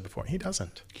what he said before. He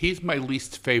doesn't. He's my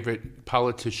least favorite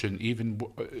politician, even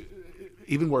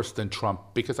worse than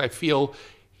Trump, because I feel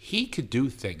he could do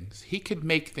things. He could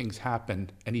make things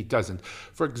happen, and he doesn't.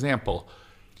 For example,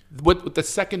 with the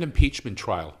second impeachment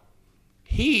trial,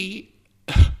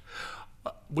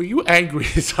 were you angry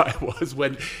as I was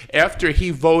when after he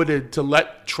voted to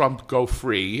let Trump go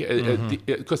free?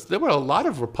 Because there were a lot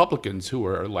of Republicans who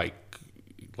were like,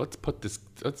 let's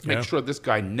make sure this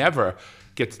guy never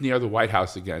gets near the White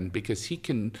House again because he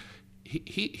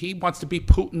wants to be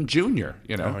Putin Jr.,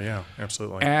 Oh, yeah,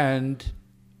 absolutely. And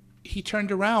he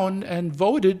turned around and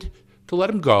voted to let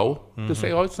him go, to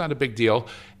say, oh, it's not a big deal.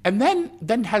 And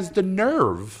then has the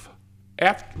nerve,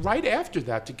 right after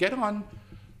that, to get on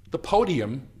the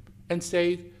podium and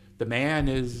say the man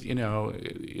is,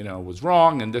 was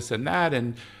wrong and this and that.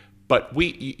 But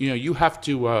you have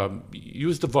to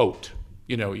use the vote.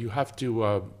 You have to,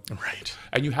 right.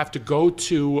 And you have to go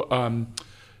to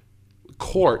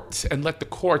courts and let the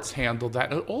courts handle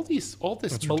that. And all this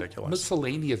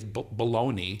miscellaneous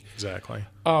baloney. Exactly.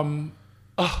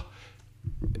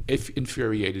 It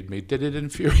infuriated me. Did it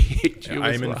infuriate you?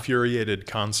 I'm infuriated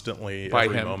constantly by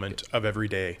every him. Moment of every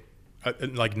day.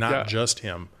 Not just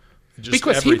him. Just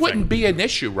because everything. He wouldn't be an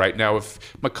issue right now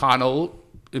if McConnell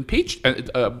impeached,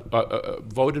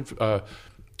 voted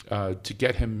to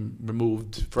get him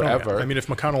removed forever. Oh, yeah. I mean, if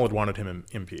McConnell had wanted him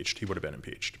impeached, he would have been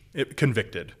impeached.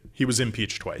 Convicted. He was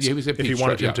impeached twice. Yeah, he was impeached. If he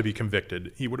wanted him to be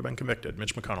convicted, he would have been convicted.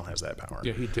 Mitch McConnell has that power.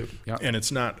 Yeah, he did. Yeah. And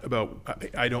it's not about,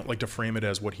 I don't like to frame it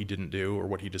as what he didn't do or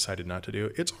what he decided not to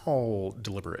do. It's all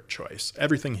deliberate choice.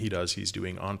 Everything he does, he's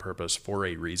doing on purpose for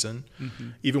a reason,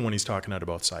 even when he's talking out of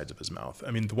both sides of his mouth.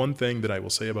 I mean, the one thing that I will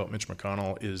say about Mitch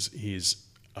McConnell is he's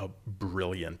a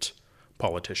brilliant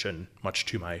politician, much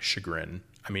to my chagrin.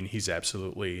 I mean, he's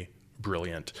absolutely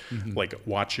brilliant. Like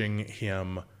watching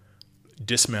him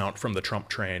dismount from the Trump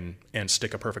train and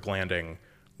stick a perfect landing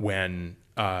when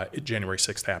January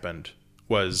 6th happened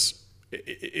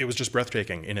it was just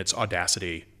breathtaking in its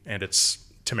audacity and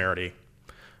its temerity.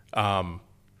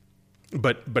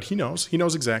 But he knows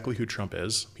exactly who Trump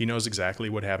is. He knows exactly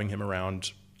what having him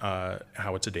around,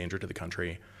 how it's a danger to the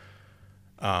country.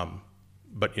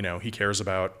 But he cares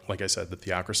about, like I said, the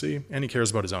theocracy, and he cares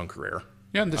about his own career.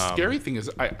 Yeah, and the scary thing is,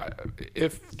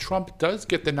 if Trump does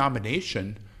get the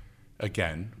nomination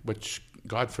again, which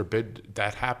God forbid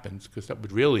that happens, because that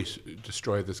would really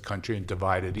destroy this country and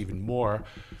divide it even more,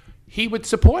 he would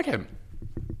support him.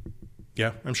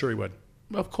 Yeah, I'm sure he would.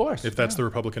 Of course. If that's the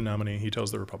Republican nominee, he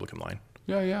toes the Republican line.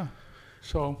 Yeah.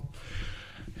 So,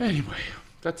 anyway,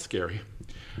 that's scary.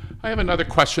 I have another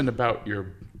question about your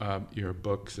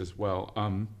books as well.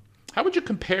 How would you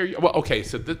compare? Well, okay.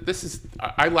 So this is.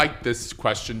 I like this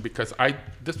question because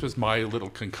this was my little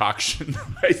concoction.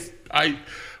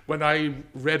 When I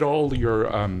read all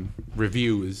your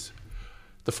reviews,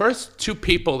 the first two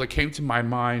people that came to my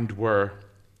mind were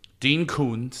Dean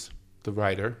Koontz, the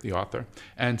writer, the author,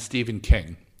 and Stephen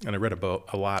King. And I read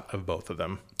a lot of both of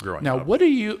them growing up. Now, what are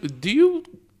your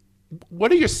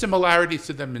similarities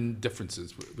to them and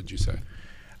differences, would you say?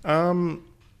 Well,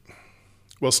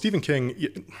 Stephen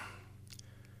King,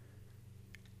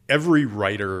 every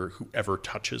writer who ever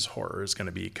touches horror is going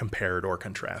to be compared or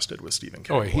contrasted with Stephen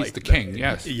King. Oh, he's the king,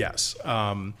 yes. Yes.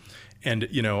 And,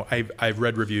 I've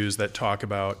read reviews that talk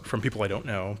about, from people I don't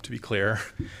know, to be clear,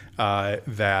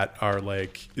 that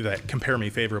compare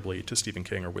me favorably to Stephen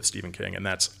King or with Stephen King. And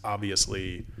that's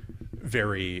obviously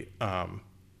very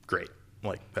great.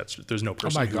 There's no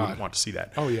person who wouldn't want to see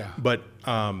that. Oh, yeah. But,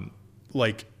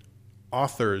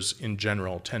 authors in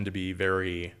general tend to be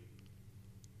very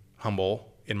humble,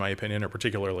 in my opinion, or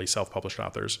particularly self-published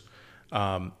authors.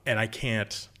 And I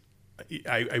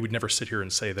would never sit here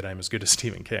and say that I'm as good as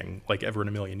Stephen King, ever in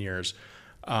a million years.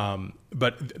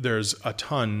 But there's a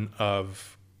ton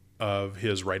of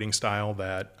his writing style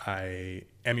that I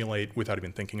emulate without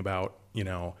even thinking about,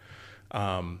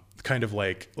 kind of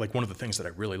like one of the things that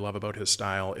I really love about his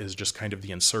style is just kind of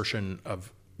the insertion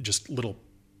of just little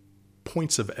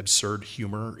points of absurd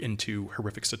humor into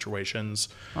horrific situations.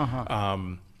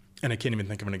 And I can't even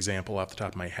think of an example off the top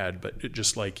of my head, but it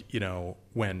just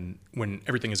when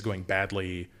everything is going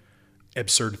badly,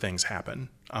 absurd things happen.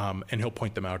 And he'll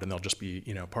point them out and they'll just be,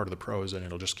 part of the prose and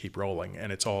it'll just keep rolling.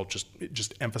 And it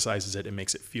just emphasizes it and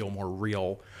makes it feel more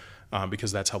real,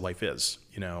 because that's how life is,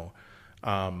 So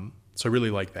I really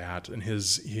like that. And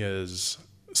his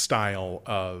style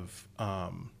of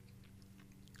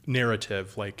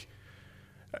narrative,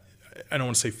 I don't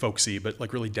want to say folksy, but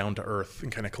really down to earth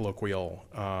and kind of colloquial,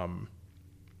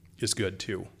 is good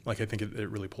too. I think it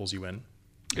really pulls you in.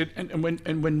 And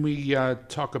when we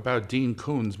talk about Dean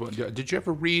Koontz, did you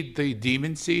ever read The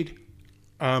Demon Seed?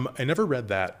 I never read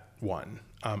that one.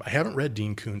 I haven't read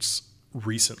Dean Koontz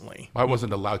recently. I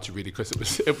wasn't allowed to read it because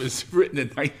it was written in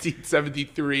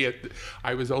 1973.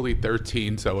 I was only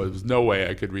 13, so there was no way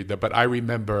I could read that. But I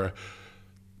remember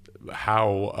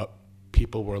how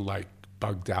people were like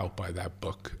bugged out by that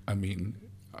book. I mean,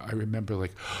 I remember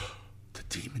like the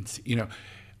demons.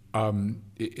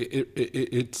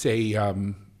 It's a.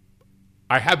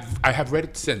 I have read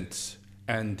it since.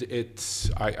 And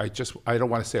I don't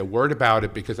want to say a word about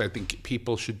it because I think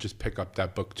people should just pick up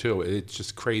that book too. It's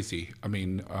just crazy. I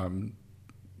mean,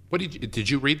 did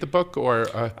you read the book or?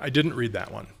 I didn't read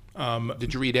that one.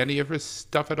 Did you read any of his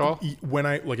stuff at all?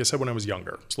 Like I said, when I was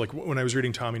younger, so like when I was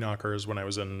reading Tommyknockers, when I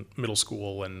was in middle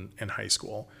school and high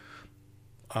school,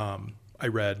 I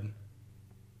read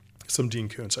some Dean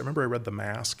Koontz. I remember I read The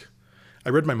Mask. I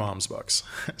read my mom's books,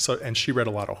 and she read a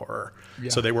lot of horror.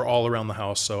 Yeah. So they were all around the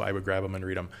house, so I would grab them and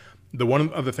read them. The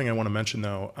one other thing I want to mention,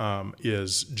 though,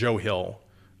 is Joe Hill,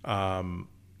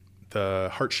 the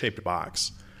Heart-Shaped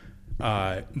Box.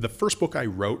 The first book I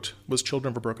wrote was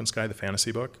Children of a Broken Sky, the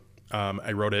fantasy book.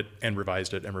 I wrote it and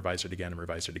revised it and revised it again and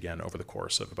revised it again over the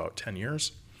course of about 10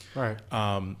 years. Right.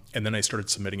 And then I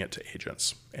started submitting it to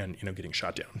agents and, getting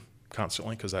shot down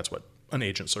constantly because that's what an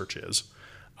agent search is.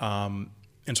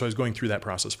 And so I was going through that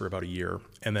process for about a year.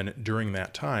 And then during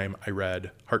that time, I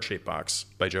read Heart-Shaped Box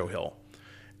by Joe Hill,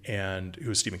 and who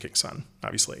was Stephen King's son,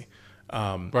 obviously.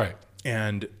 Right.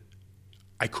 And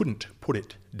I couldn't put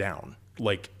it down.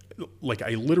 Like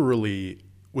I literally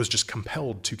was just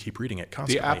compelled to keep reading it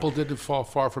constantly. The apple didn't fall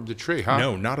far from the tree, huh?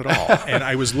 No, not at all. And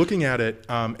I was looking at it,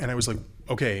 and I was like,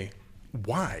 okay,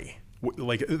 why?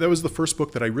 Like, that was the first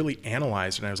book that I really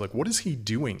analyzed, and I was like, what is he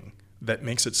doing that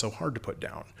makes it so hard to put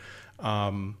down?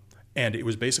 And it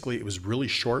was really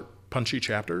short, punchy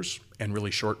chapters and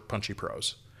really short, punchy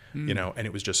prose, and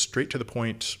it was just straight to the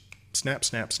point, snap,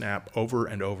 snap, snap, over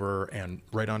and over and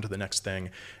right on to the next thing.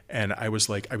 And I was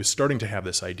starting to have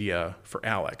this idea for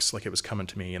Alex, like it was coming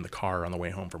to me in the car on the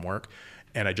way home from work.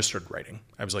 And I just started writing.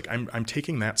 I was like, I'm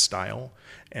taking that style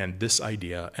and this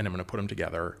idea and I'm going to put them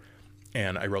together.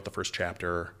 And I wrote the first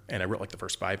chapter and I wrote like the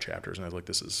first 5 chapters. And I was like,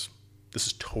 this is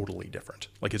totally different.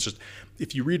 Like, it's just,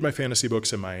 if you read my fantasy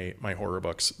books and my horror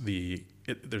books,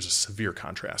 there's a severe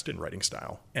contrast in writing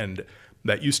style. And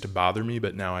that used to bother me,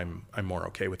 but now I'm more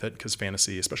okay with it because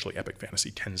fantasy, especially epic fantasy,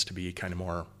 tends to be kind of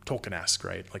more Tolkien-esque,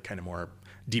 right? Like kind of more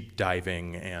deep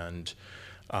diving, and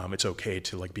it's okay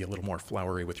to like be a little more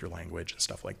flowery with your language and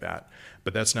stuff like that.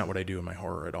 But that's not what I do in my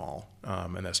horror at all.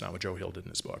 And that's not what Joe Hill did in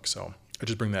his book. So I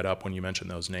just bring that up when you mention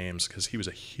those names because he was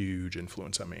a huge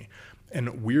influence on me.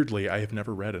 And weirdly, I have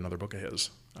never read another book of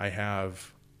his. I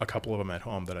have a couple of them at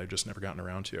home that I've just never gotten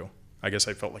around to. I guess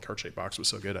I felt like Heart-Shaped Box was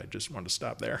so good, I just wanted to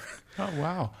stop there. Oh,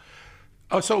 wow.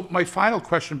 Oh, so my final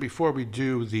question before we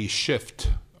do the shift,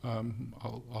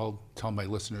 I'll tell my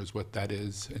listeners what that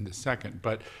is in a second,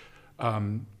 but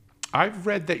I've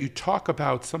read that you talk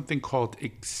about something called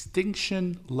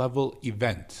extinction level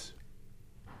events.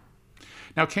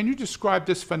 Now, can you describe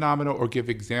this phenomenon or give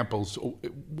examples?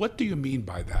 What do you mean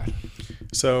by that?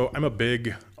 So I'm a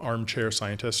big armchair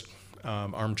scientist,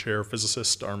 armchair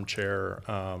physicist, armchair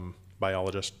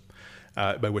biologist,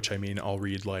 by which I mean I'll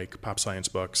read like pop science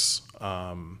books,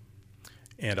 and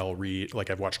I'll read, like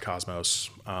I've watched Cosmos,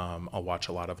 I'll watch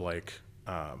a lot of like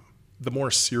the more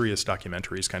serious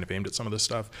documentaries kind of aimed at some of this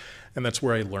stuff, and that's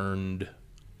where I learned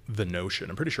the notion.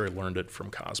 I'm pretty sure I learned it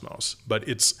from Cosmos, but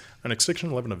it's an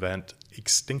extinction level event.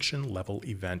 Extinction level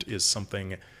event is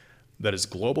something that is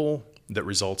global that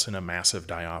results in a massive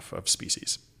die-off of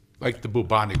species. Like the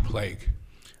bubonic plague.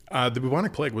 The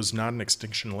bubonic plague was not an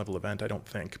extinction level event, I don't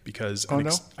think, because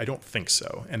I don't think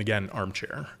so. And again,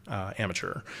 armchair,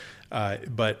 amateur.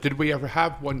 But did we ever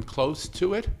have one close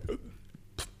to it?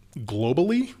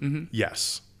 Globally, mm-hmm.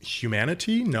 Yes.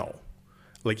 Humanity, no.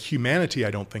 Like humanity,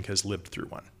 I don't think has lived through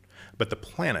one. But the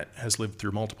planet has lived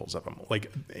through multiples of them.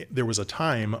 Like there was a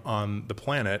time on the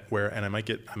planet where, and I might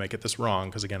get this wrong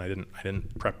because again I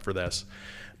didn't prep for this,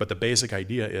 but the basic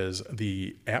idea is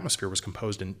the atmosphere was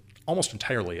composed almost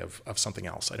entirely of something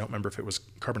else. I don't remember if it was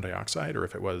carbon dioxide or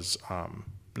if it was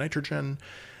nitrogen,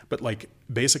 but like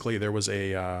basically there was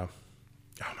a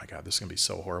oh my God, this is gonna be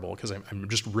so horrible because I'm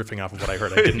just riffing off of what I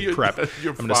heard. I didn't prep.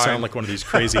 I'm gonna sound like one of these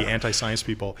crazy anti-science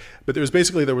people. But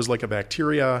there was like a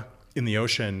bacteria in the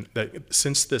ocean that,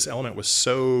 since this element was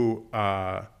so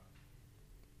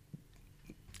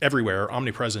everywhere,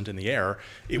 omnipresent in the air,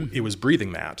 it was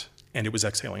breathing that, and it was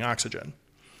exhaling oxygen.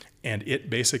 And it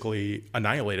basically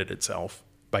annihilated itself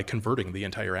by converting the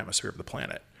entire atmosphere of the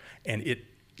planet. And it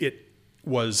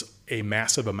was a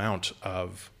massive amount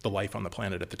of the life on the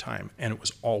planet at the time, and it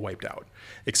was all wiped out,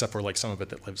 except for like some of it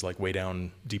that lives like way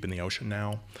down deep in the ocean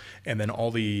now. And then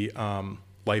all the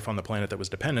life on the planet that was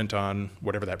dependent on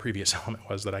whatever that previous element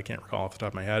was that I can't recall off the top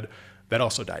of my head, that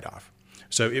also died off.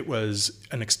 So it was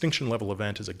an extinction level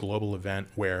event is a global event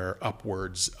where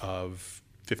upwards of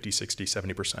 50, 60,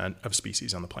 70% of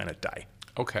species on the planet die.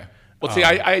 Okay. Well, see,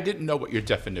 I didn't know what your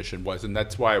definition was, and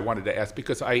that's why I wanted to ask,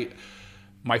 because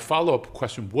my follow-up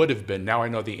question would have been, now I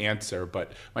know the answer,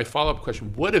 but my follow-up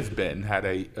question would have been,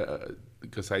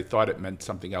 because I thought it meant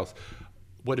something else,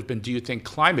 would have been, do you think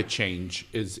climate change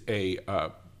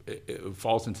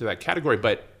falls into that category?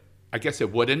 But I guess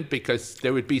it wouldn't, because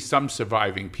there would be some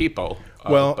surviving people,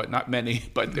 but not many.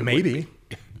 But maybe.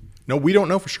 No, we don't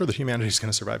know for sure that humanity is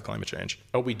going to survive climate change.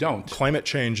 Oh, we don't? Climate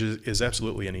change is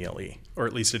absolutely an ELE, or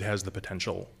at least it has the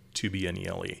potential to be an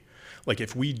ELE. Like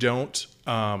if we don't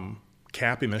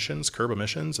curb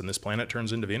emissions, and this planet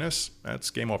turns into Venus, that's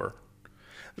game over.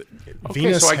 Okay,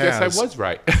 Venus so I guess I was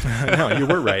right. No, you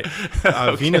were right.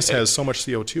 Okay. Venus has so much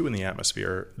CO2 in the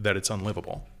atmosphere that it's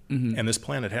unlivable. Mm-hmm. And this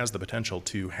planet has the potential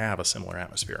to have a similar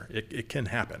atmosphere. It can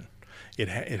happen. It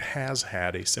has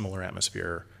had a similar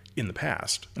atmosphere in the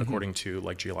past, mm-hmm. according to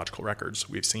like geological records.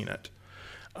 We've seen it.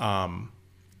 And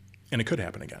it could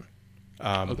happen again.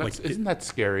 Isn't that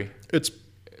scary? It's,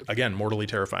 again, mortally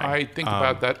terrifying. I think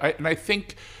about that.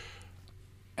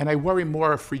 I worry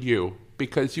more for you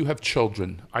because you have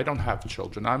children. I don't have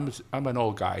children. I'm an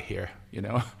old guy here, you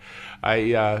know.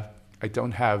 I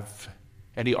don't have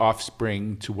any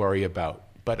offspring to worry about,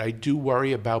 but I do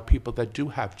worry about people that do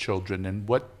have children and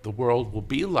what the world will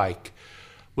be like.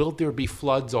 Will there be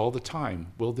floods all the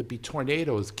time? Will there be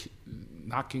tornadoes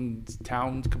knocking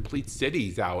towns, complete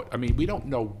cities out? I mean, we don't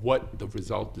know what the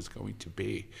result is going to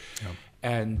be. Yeah.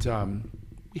 And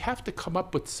we have to come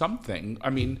up with something. I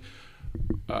mean,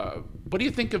 what do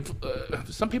you think of,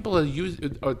 some people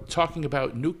are talking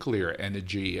about nuclear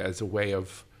energy as a way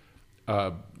of,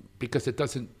 because it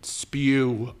doesn't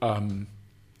spew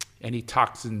any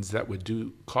toxins that would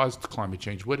cause climate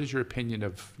change. What is your opinion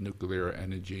of nuclear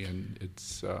energy and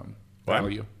its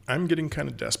value? I'm getting kind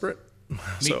of desperate.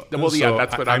 That's what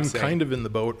I'm saying. I'm kind of in the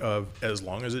boat of, as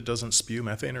long as it doesn't spew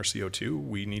methane or CO2,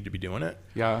 we need to be doing it.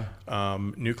 Yeah.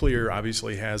 Nuclear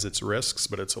obviously has its risks,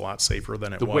 but it's a lot safer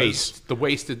than it was. The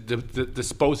waste,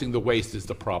 disposing the waste is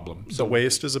the problem. So the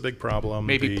waste is a big problem.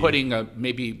 Maybe cordoning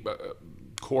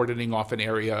off an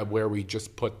area where we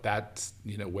just put that,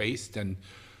 waste, and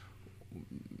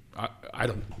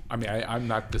I'm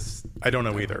not this. I don't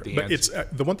know either. But it's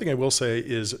the one thing I will say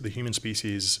is the human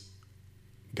species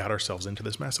got ourselves into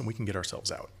this mess, and we can get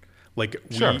ourselves out. Like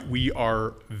we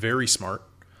are very smart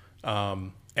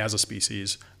as a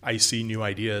species. I see new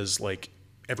ideas like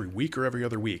every week or every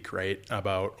other week, right?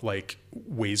 About like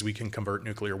ways we can convert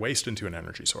nuclear waste into an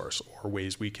energy source, or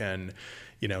ways we can,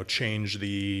 change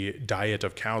the diet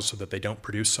of cows so that they don't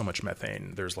produce so much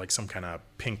methane. There's like some kind of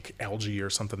pink algae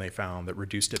or something they found that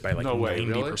reduced it by like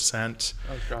 90%.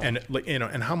 Really? And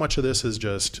and how much of this is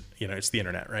just, it's the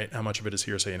internet, right? How much of it is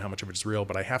hearsay and how much of it is real?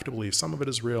 But I have to believe some of it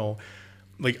is real.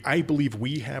 Like I believe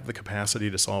we have the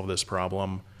capacity to solve this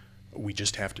problem. We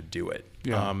just have to do it.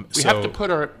 Yeah. We have to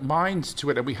put our minds to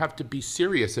it, and we have to be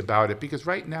serious about it, because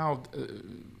right now,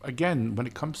 again, when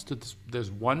it comes to this,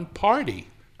 there's one party.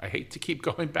 I hate to keep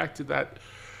going back to that.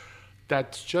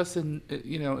 That's just in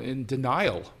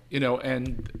denial,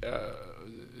 and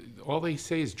all they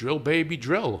say is drill, baby,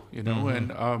 drill,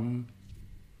 mm-hmm.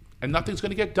 And nothing's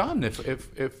going to get done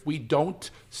if we don't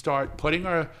start putting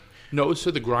our nose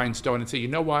to the grindstone and say, you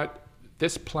know what,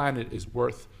 this planet is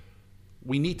worth.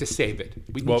 We need to save it.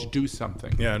 We need to do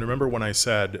something. Yeah, and remember when I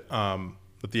said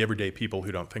that the everyday people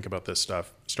who don't think about this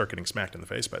stuff start getting smacked in the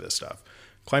face by this stuff.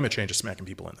 Climate change is smacking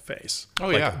people in the face.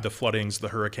 Oh, yeah. The floodings, the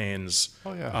hurricanes.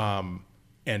 Oh, yeah.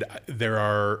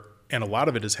 And a lot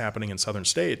of it is happening in southern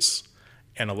states.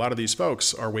 And a lot of these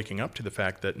folks are waking up to the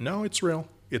fact that, no, it's real.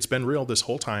 It's been real this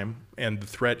whole time. And the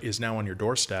threat is now on your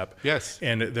doorstep. Yes.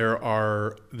 And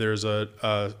there's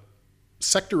a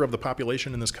sector of the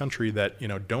population in this country that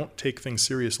don't take things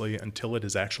seriously until it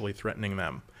is actually threatening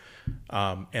them,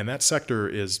 and that sector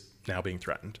is now being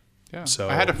threatened. Yeah. So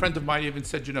I had a friend of mine even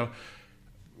said,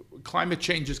 climate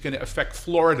change is going to affect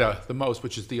Florida the most,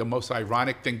 which is the most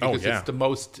ironic thing, because it's the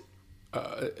most.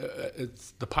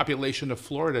 It's the population of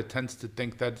Florida tends to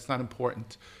think that it's not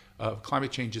important. Climate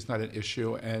change is not an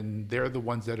issue, and they're the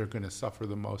ones that are going to suffer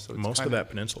the most. So most of that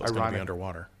peninsula is going to be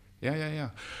underwater. Yeah.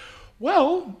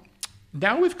 Well.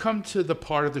 Now we've come to the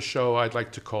part of the show I'd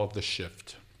like to call the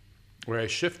shift, where I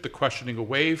shift the questioning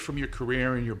away from your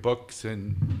career and your books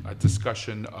and a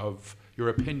discussion of your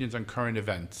opinions on current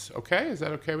events. Okay, is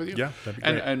that okay with you? Yeah, that'd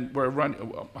be great. And we're running.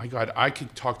 Oh my God, I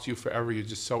could talk to you forever. You're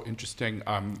just so interesting.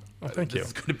 Thank you. This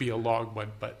is going to be a long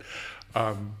one, but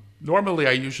normally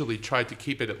I usually try to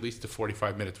keep it at least to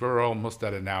 45 minutes. We're almost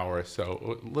at an hour,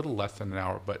 so a little less than an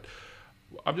hour. But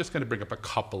I'm just going to bring up a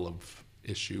couple of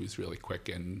issues really quick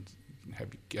and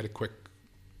have you get a quick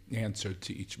answer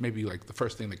to each. Maybe like the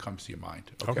first thing that comes to your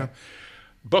mind. Okay.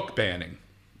 Book banning.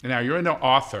 Now, you're an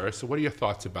author, so what are your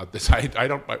thoughts about this? I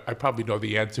probably know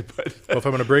the answer, but... Well, if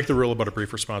I'm going to break the rule about a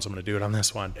brief response, I'm going to do it on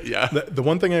this one. Yeah. The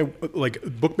one thing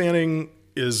book banning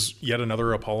is yet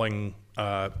another appalling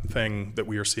thing that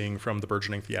we are seeing from the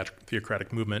burgeoning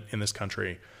theocratic movement in this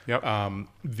country. Yep.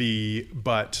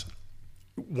 But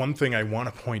one thing I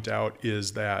want to point out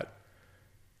is that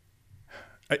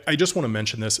I just want to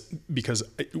mention this because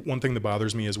one thing that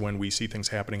bothers me is when we see things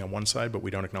happening on one side, but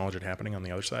we don't acknowledge it happening on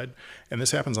the other side. And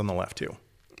this happens on the left too.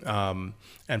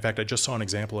 In fact, I just saw an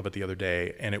example of it the other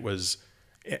day, and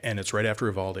it's right after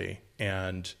Uvalde,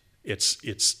 and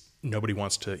it's nobody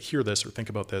wants to hear this or think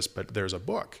about this, but there's a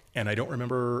book, and I don't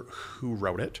remember who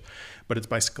wrote it, but it's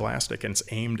by Scholastic, and it's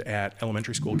aimed at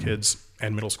elementary school kids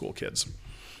and middle school kids.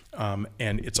 And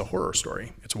it's a horror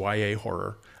story. It's YA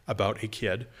horror about a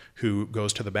kid who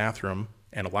goes to the bathroom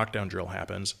and a lockdown drill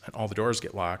happens and all the doors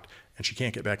get locked and she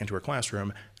can't get back into her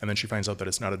classroom. And then she finds out that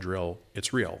it's not a drill,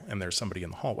 it's real. And there's somebody in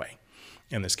the hallway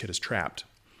and this kid is trapped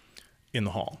in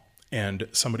the hall. And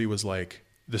somebody was like,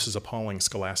 "This is appalling,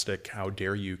 Scholastic. How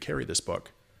dare you carry this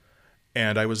book?"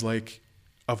 And I was like,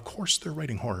 of course they're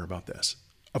writing horror about this.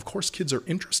 Of course kids are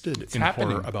interested in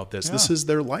horror about this. Yeah. This is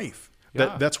their life.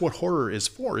 Yeah. That's what horror is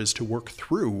for, is to work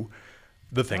through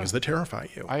the things that terrify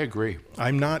you. I agree.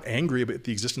 I'm not angry about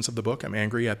the existence of the book. I'm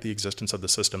angry at the existence of the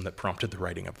system that prompted the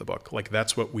writing of the book. Like,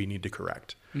 that's what we need to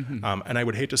correct. Mm-hmm. And I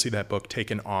would hate to see that book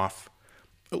taken off.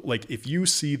 Like, if you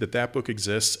see that book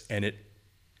exists and it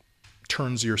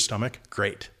turns your stomach,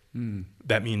 great.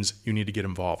 That means you need to get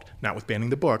involved. Not with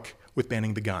banning the book, with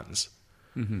banning the guns.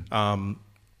 Mm-hmm.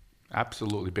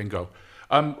 Absolutely. Bingo.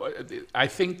 I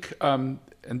think, and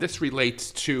this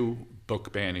relates to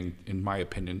book banning, in my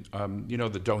opinion.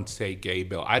 The Don't Say Gay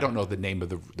bill. I don't know the name of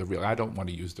the real. I don't want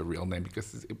to use the real name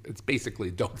because it's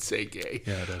basically Don't Say Gay.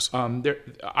 Yeah, it is.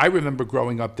 I remember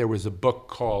growing up, there was a book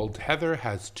called Heather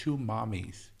Has Two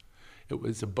Mommies. It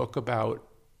was a book about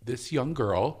this young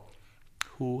girl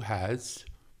who has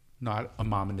not a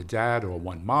mom and a dad, or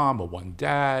one mom or one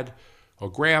dad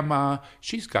or grandma.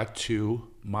 She's got two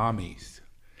mommies.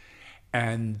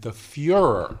 And the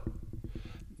furor,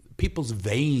 people's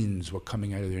veins were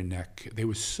coming out of their neck. They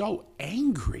were so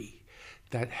angry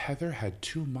that Heather Had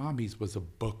Two Mommies was a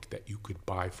book that you could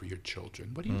buy for your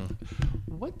children. What do you?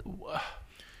 What?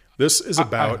 This is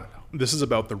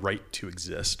about the right to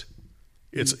exist.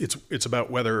 It's about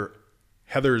whether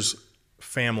Heather's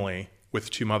family with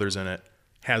two mothers in it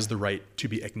has the right to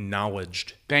be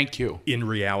acknowledged. Thank you. In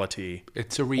reality.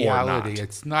 It's a reality.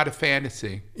 It's not a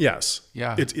fantasy. Yes.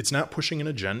 Yeah. It's not pushing an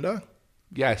agenda.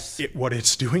 Yes. What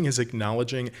it's doing is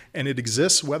acknowledging, and it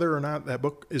exists whether or not that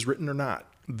book is written or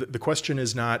not. The question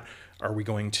is not, are we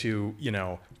going to,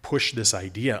 push this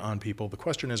idea on people? The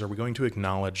question is, are we going to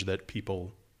acknowledge that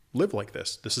people live like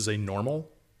this? This is a normal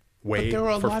way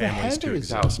for families to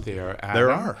exist. But there are a lot of Heathers out there, Adam.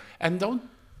 There are. And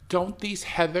don't these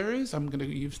Heathers, I'm going to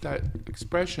use that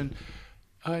expression,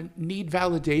 need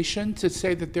validation to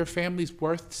say that their family's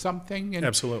worth something? And,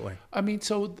 absolutely. I mean,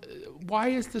 so why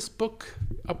is this book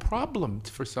a problem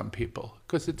for some people?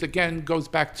 Because it, again, goes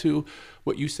back to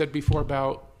what you said before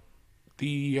about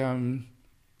the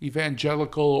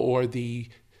evangelical or the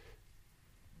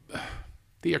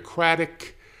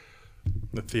theocratic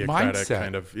mindset.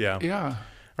 Kind of, yeah. Yeah,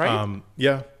 right?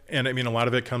 Yeah, and I mean, a lot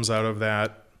of it comes out of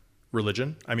that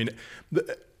religion. I mean,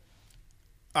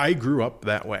 I grew up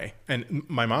that way, and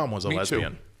my mom was a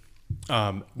lesbian.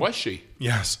 Was she?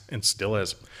 Yes, and still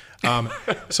is.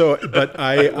 But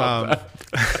I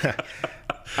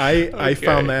I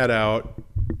found that out.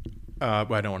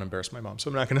 Well, I don't want to embarrass my mom, so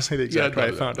I'm not going to say the exact way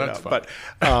I found it out. Fine.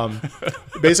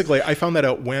 But basically, I found that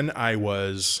out when I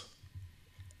was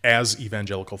as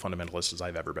evangelical fundamentalist as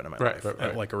I've ever been in my life,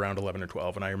 at like around 11 or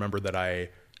 12. And I remember that I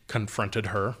confronted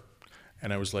her,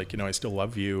 and I was like, I still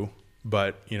love you,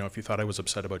 but if you thought I was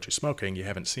upset about you smoking, you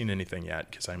haven't seen anything yet,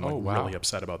 because I'm really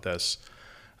upset about this.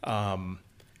 And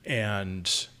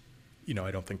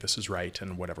I don't think this is right,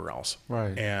 and whatever else.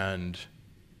 Right. And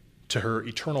to her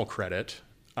eternal credit,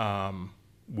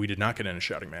 we did not get in a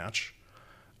shouting match.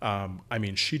 I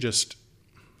mean,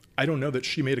 I don't know that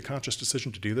she made a conscious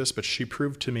decision to do this, but she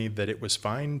proved to me that it was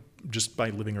fine just by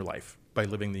living her life, by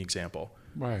living the example.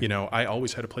 Right. You know, I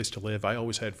always had a place to live. I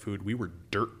always had food. We were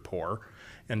dirt poor.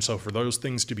 And so for those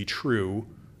things to be true,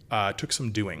 it took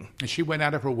some doing. And she went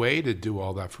out of her way to do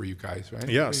all that for you guys, right?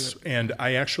 Yes. And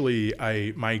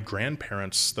my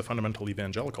grandparents, the fundamental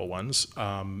evangelical ones,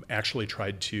 actually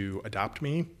tried to adopt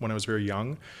me when I was very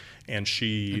young. And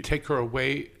take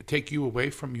you away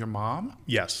from your mom?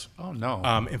 Yes. Oh, no.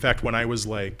 In fact, when I was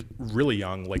like really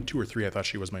young, like 2 or 3, I thought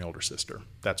she was my older sister.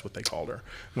 That's what they called her.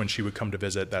 When she would come to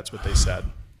visit, that's what they said.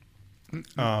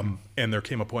 And there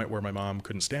came a point where my mom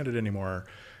couldn't stand it anymore,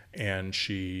 and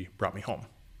she brought me home.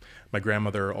 My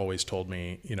grandmother always told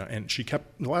me, you know, and she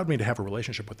allowed me to have a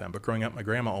relationship with them. But growing up, my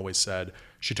grandma always said,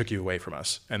 she took you away from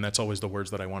us. And that's always the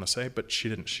words that I want to say, but she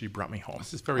didn't. She brought me home.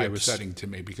 This is very upsetting to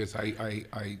me because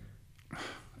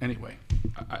anyway,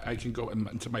 I can go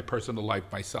into my personal life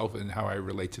myself and how I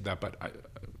relate to that, but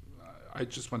I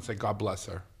just want to say God bless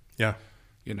her. Yeah.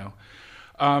 You know.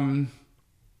 And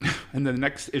the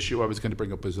next issue I was going to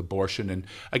bring up was abortion. And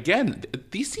again,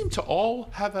 these seem to all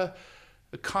have a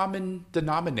common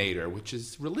denominator, which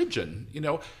is religion. You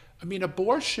know, I mean,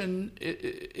 abortion.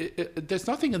 There's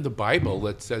nothing in the Bible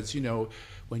that says, you know,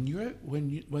 when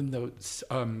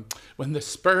the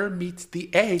sperm meets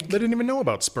the egg. They didn't even know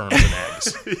about sperms and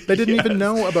eggs. They didn't even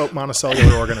know about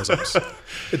monocellular organisms.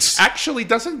 It's actually,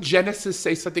 doesn't Genesis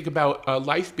say something about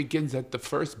life begins at the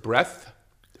first breath?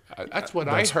 That's what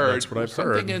I heard. That's what I've something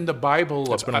heard. Something in the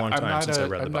Bible. It's been a long time since I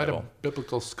read the Bible. I'm not a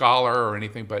biblical scholar or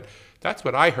anything, but that's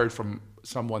what I heard from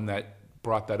someone that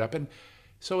brought that up. And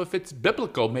so if it's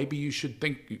biblical, maybe you should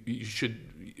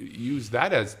use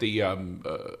that as the.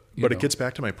 But it gets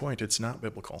back to my point. It's not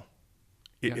biblical.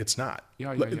 It's not.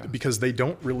 Yeah. Because they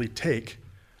don't really take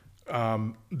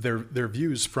their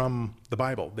views from the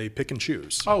Bible. They pick and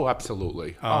choose. Oh,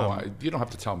 absolutely. You don't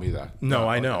have to tell me that. No,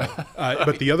 I know.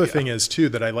 But the other thing is, too,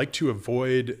 that I like to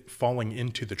avoid falling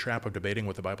into the trap of debating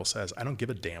what the Bible says. I don't give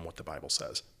a damn what the Bible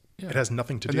says. Yeah. It has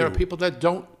nothing to do. And there are people that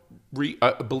don't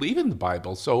believe in the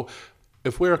Bible. So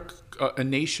if we're a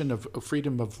nation of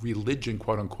freedom of religion,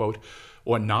 quote unquote,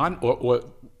 or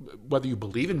whether you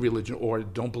believe in religion or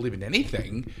don't believe in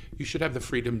anything, you should have the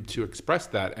freedom to express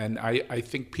that. And I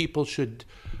think people should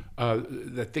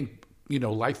that think, you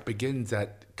know, life begins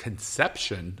at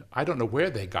conception. I don't know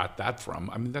where they got that from.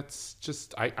 I mean, that's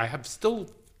just I have still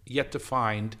yet to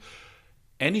find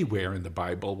anywhere in the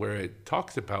Bible where it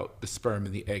talks about the sperm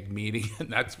and the egg meeting,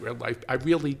 and that's where life.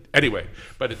 Anyway.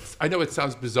 But I know it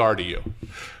sounds bizarre to you,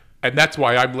 and that's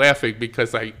why I'm laughing,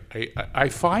 because I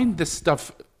find this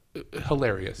stuff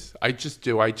hilarious. I just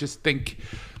do. I just think.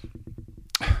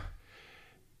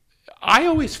 I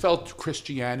always felt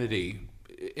Christianity,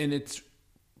 in its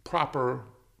proper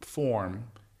form,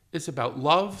 is about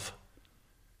love,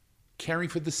 caring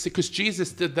for the sick, because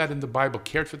Jesus did that in the Bible,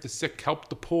 cared for the sick, helped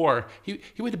the poor. He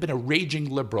would have been a raging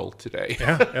liberal today.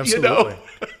 Yeah, absolutely. You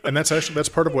know? And that's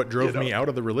part of what drove me out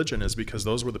of the religion, is because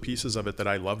those were the pieces of it that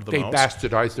I loved the most. They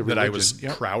bastardized the religion. That I was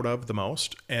proud of the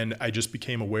most. And I just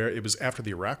became aware, it was after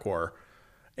the Iraq War,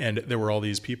 and there were all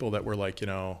these people that were like, you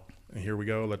know, here we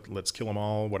go, let's kill them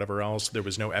all, whatever else. There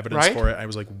was no evidence for it. I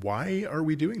was like, why are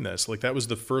we doing this? Like, that was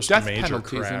the first death major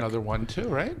penalty crack. is another one too,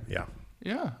 right? Yeah.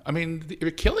 Yeah. I mean,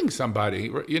 you're killing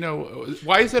somebody. You know,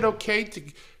 why is it okay to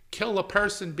kill a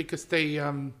person because they,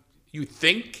 you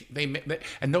think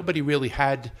and nobody really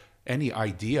had any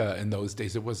idea in those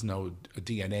days. There was no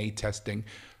DNA testing.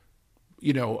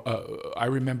 You know, I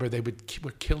remember they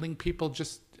were killing people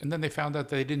and then they found out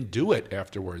they didn't do it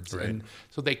afterwards. Right. And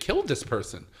so they killed this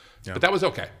person. Yeah. But that was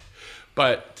okay.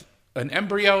 But an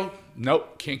embryo,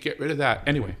 nope, can't get rid of that.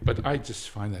 Anyway, but I just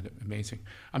find that amazing.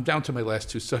 I'm down to my last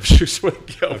 2 subjects when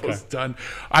Gail's done.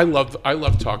 I love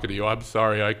talking to you. I'm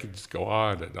sorry, I could just go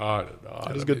on and on and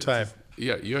on. It was a good time.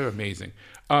 Yeah, you're amazing.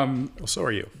 Well, so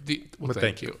are you. Well,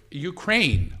 thank you.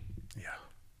 Ukraine. Yeah.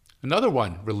 Another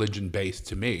one, religion-based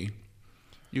to me.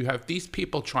 You have these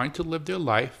people trying to live their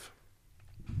life,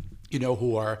 you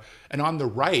know, and on the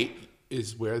right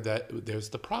is where there's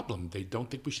the problem. They don't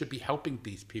think we should be helping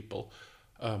these people.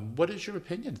 What is your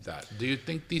opinion of that? Do you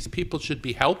think these people should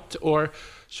be helped, or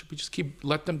should we just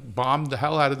let them bomb the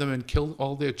hell out of them and kill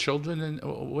all their children? And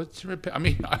what's your opinion? I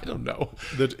mean, I don't know.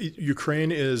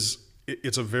 Ukraine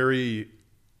it's a very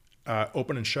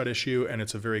open and shut issue, and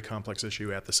it's a very complex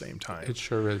issue at the same time. It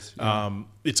sure is. Yeah.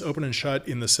 It's open and shut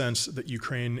in the sense that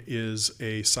Ukraine is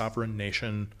a sovereign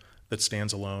nation that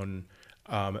stands alone,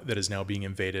 that is now being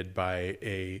invaded by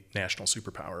a national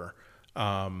superpower.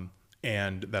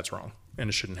 And that's wrong, and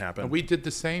it shouldn't happen. And we did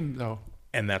the same, though.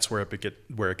 And that's where it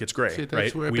gets gray, See, that's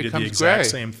right? where it we did becomes the exact gray.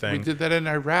 same thing. We did that in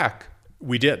Iraq.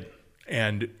 We did.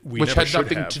 And we Which never had should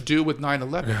nothing have. to do with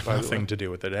 9/11, by the way. Nothing to do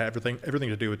with it. Everything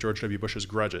to do with George W. Bush's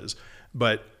grudges.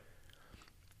 But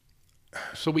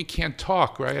So we can't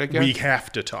talk, right? I guess we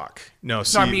have to talk. No,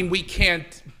 see, No, I mean we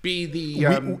can't be the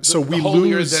we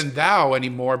holier lose- than thou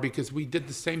anymore because we did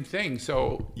the same thing.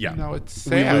 So Yeah. it's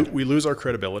sad. we lose our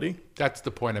credibility. That's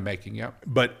the point I'm making. Yeah.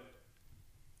 But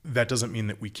that doesn't mean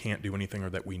that we can't do anything or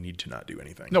that we need to not do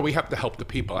anything. No, we have to help the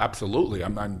people. Absolutely.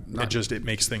 I'm not. It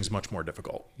makes things much more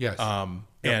difficult. Yes.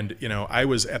 And I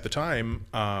was at the time,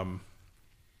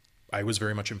 I was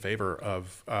very much in favor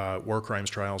of war crimes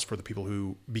trials for the people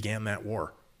who began that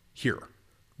war here.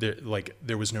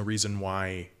 There was no reason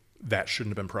why that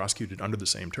shouldn't have been prosecuted under the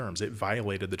same terms. It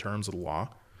violated the terms of the law.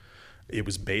 It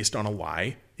was based on a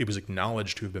lie. It was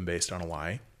acknowledged to have been based on a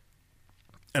lie.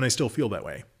 And I still feel that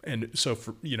way. And so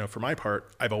for my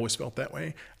part, I've always felt that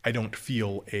way. I don't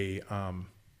feel an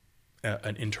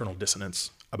internal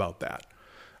dissonance about that.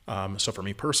 So for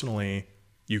me personally,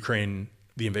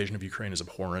 the invasion of Ukraine is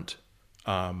abhorrent,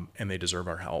 and they deserve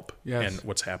our help. Yes. And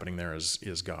what's happening there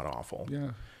is god awful.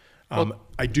 Yeah.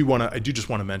 I do just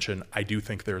want to mention, I do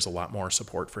think there's a lot more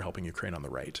support for helping Ukraine on the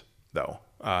right, though,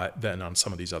 than on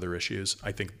some of these other issues.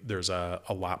 I think there's a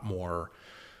lot more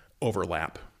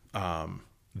overlap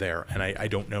there, and I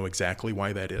don't know exactly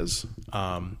why that is.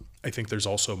 I think there's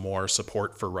also more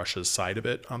support for Russia's side of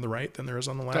it on the right than there is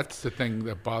on the left. That's the thing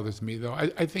that bothers me, though.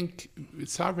 I think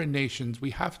sovereign nations, we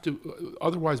have to,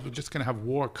 otherwise we're just going to have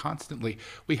war constantly.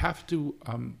 We have to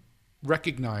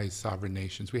recognize sovereign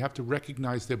nations. We have to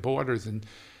recognize their borders, and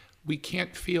we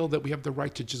can't feel that we have the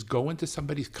right to just go into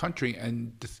somebody's country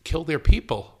and just kill their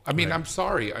people. I mean, right. I'm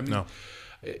sorry. I mean, no.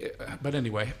 But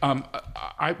anyway,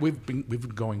 we've been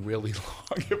going really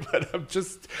long, but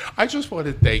I just want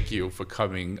to thank you for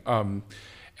coming. And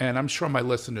I'm sure my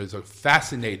listeners are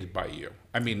fascinated by you.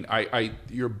 I mean,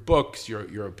 your books,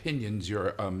 your opinions,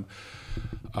 your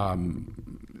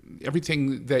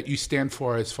everything that you stand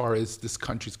for as far as this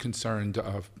country's concerned.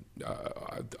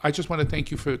 I just want to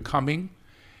thank you for coming.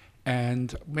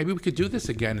 And maybe we could do this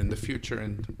again in the future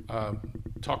and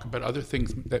talk about other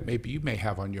things that maybe you may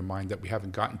have on your mind that we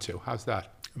haven't gotten to. How's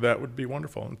that? That would be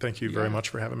wonderful. And thank you very much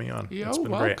for having me on. You're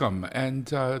welcome. Great.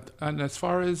 And as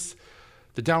far as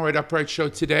the Downright Upright show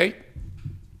today,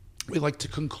 we like to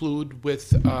conclude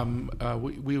with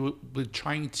we're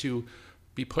trying to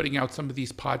be putting out some of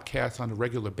these podcasts on a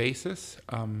regular basis.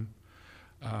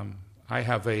 I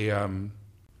have a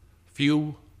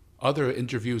few other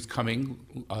interviews coming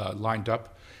lined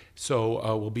up,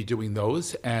 so we'll be doing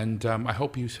those, and I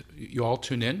hope you all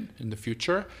tune in the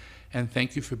future, and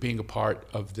thank you for being a part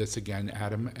of this again,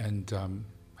 Adam, and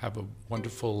have a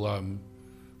wonderful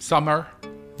summer.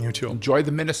 You too. Enjoy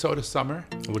the Minnesota summer.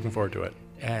 Looking forward to it.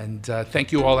 And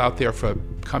thank you all out there for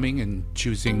coming and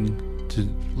choosing to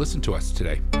listen to us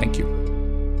today. Thank you.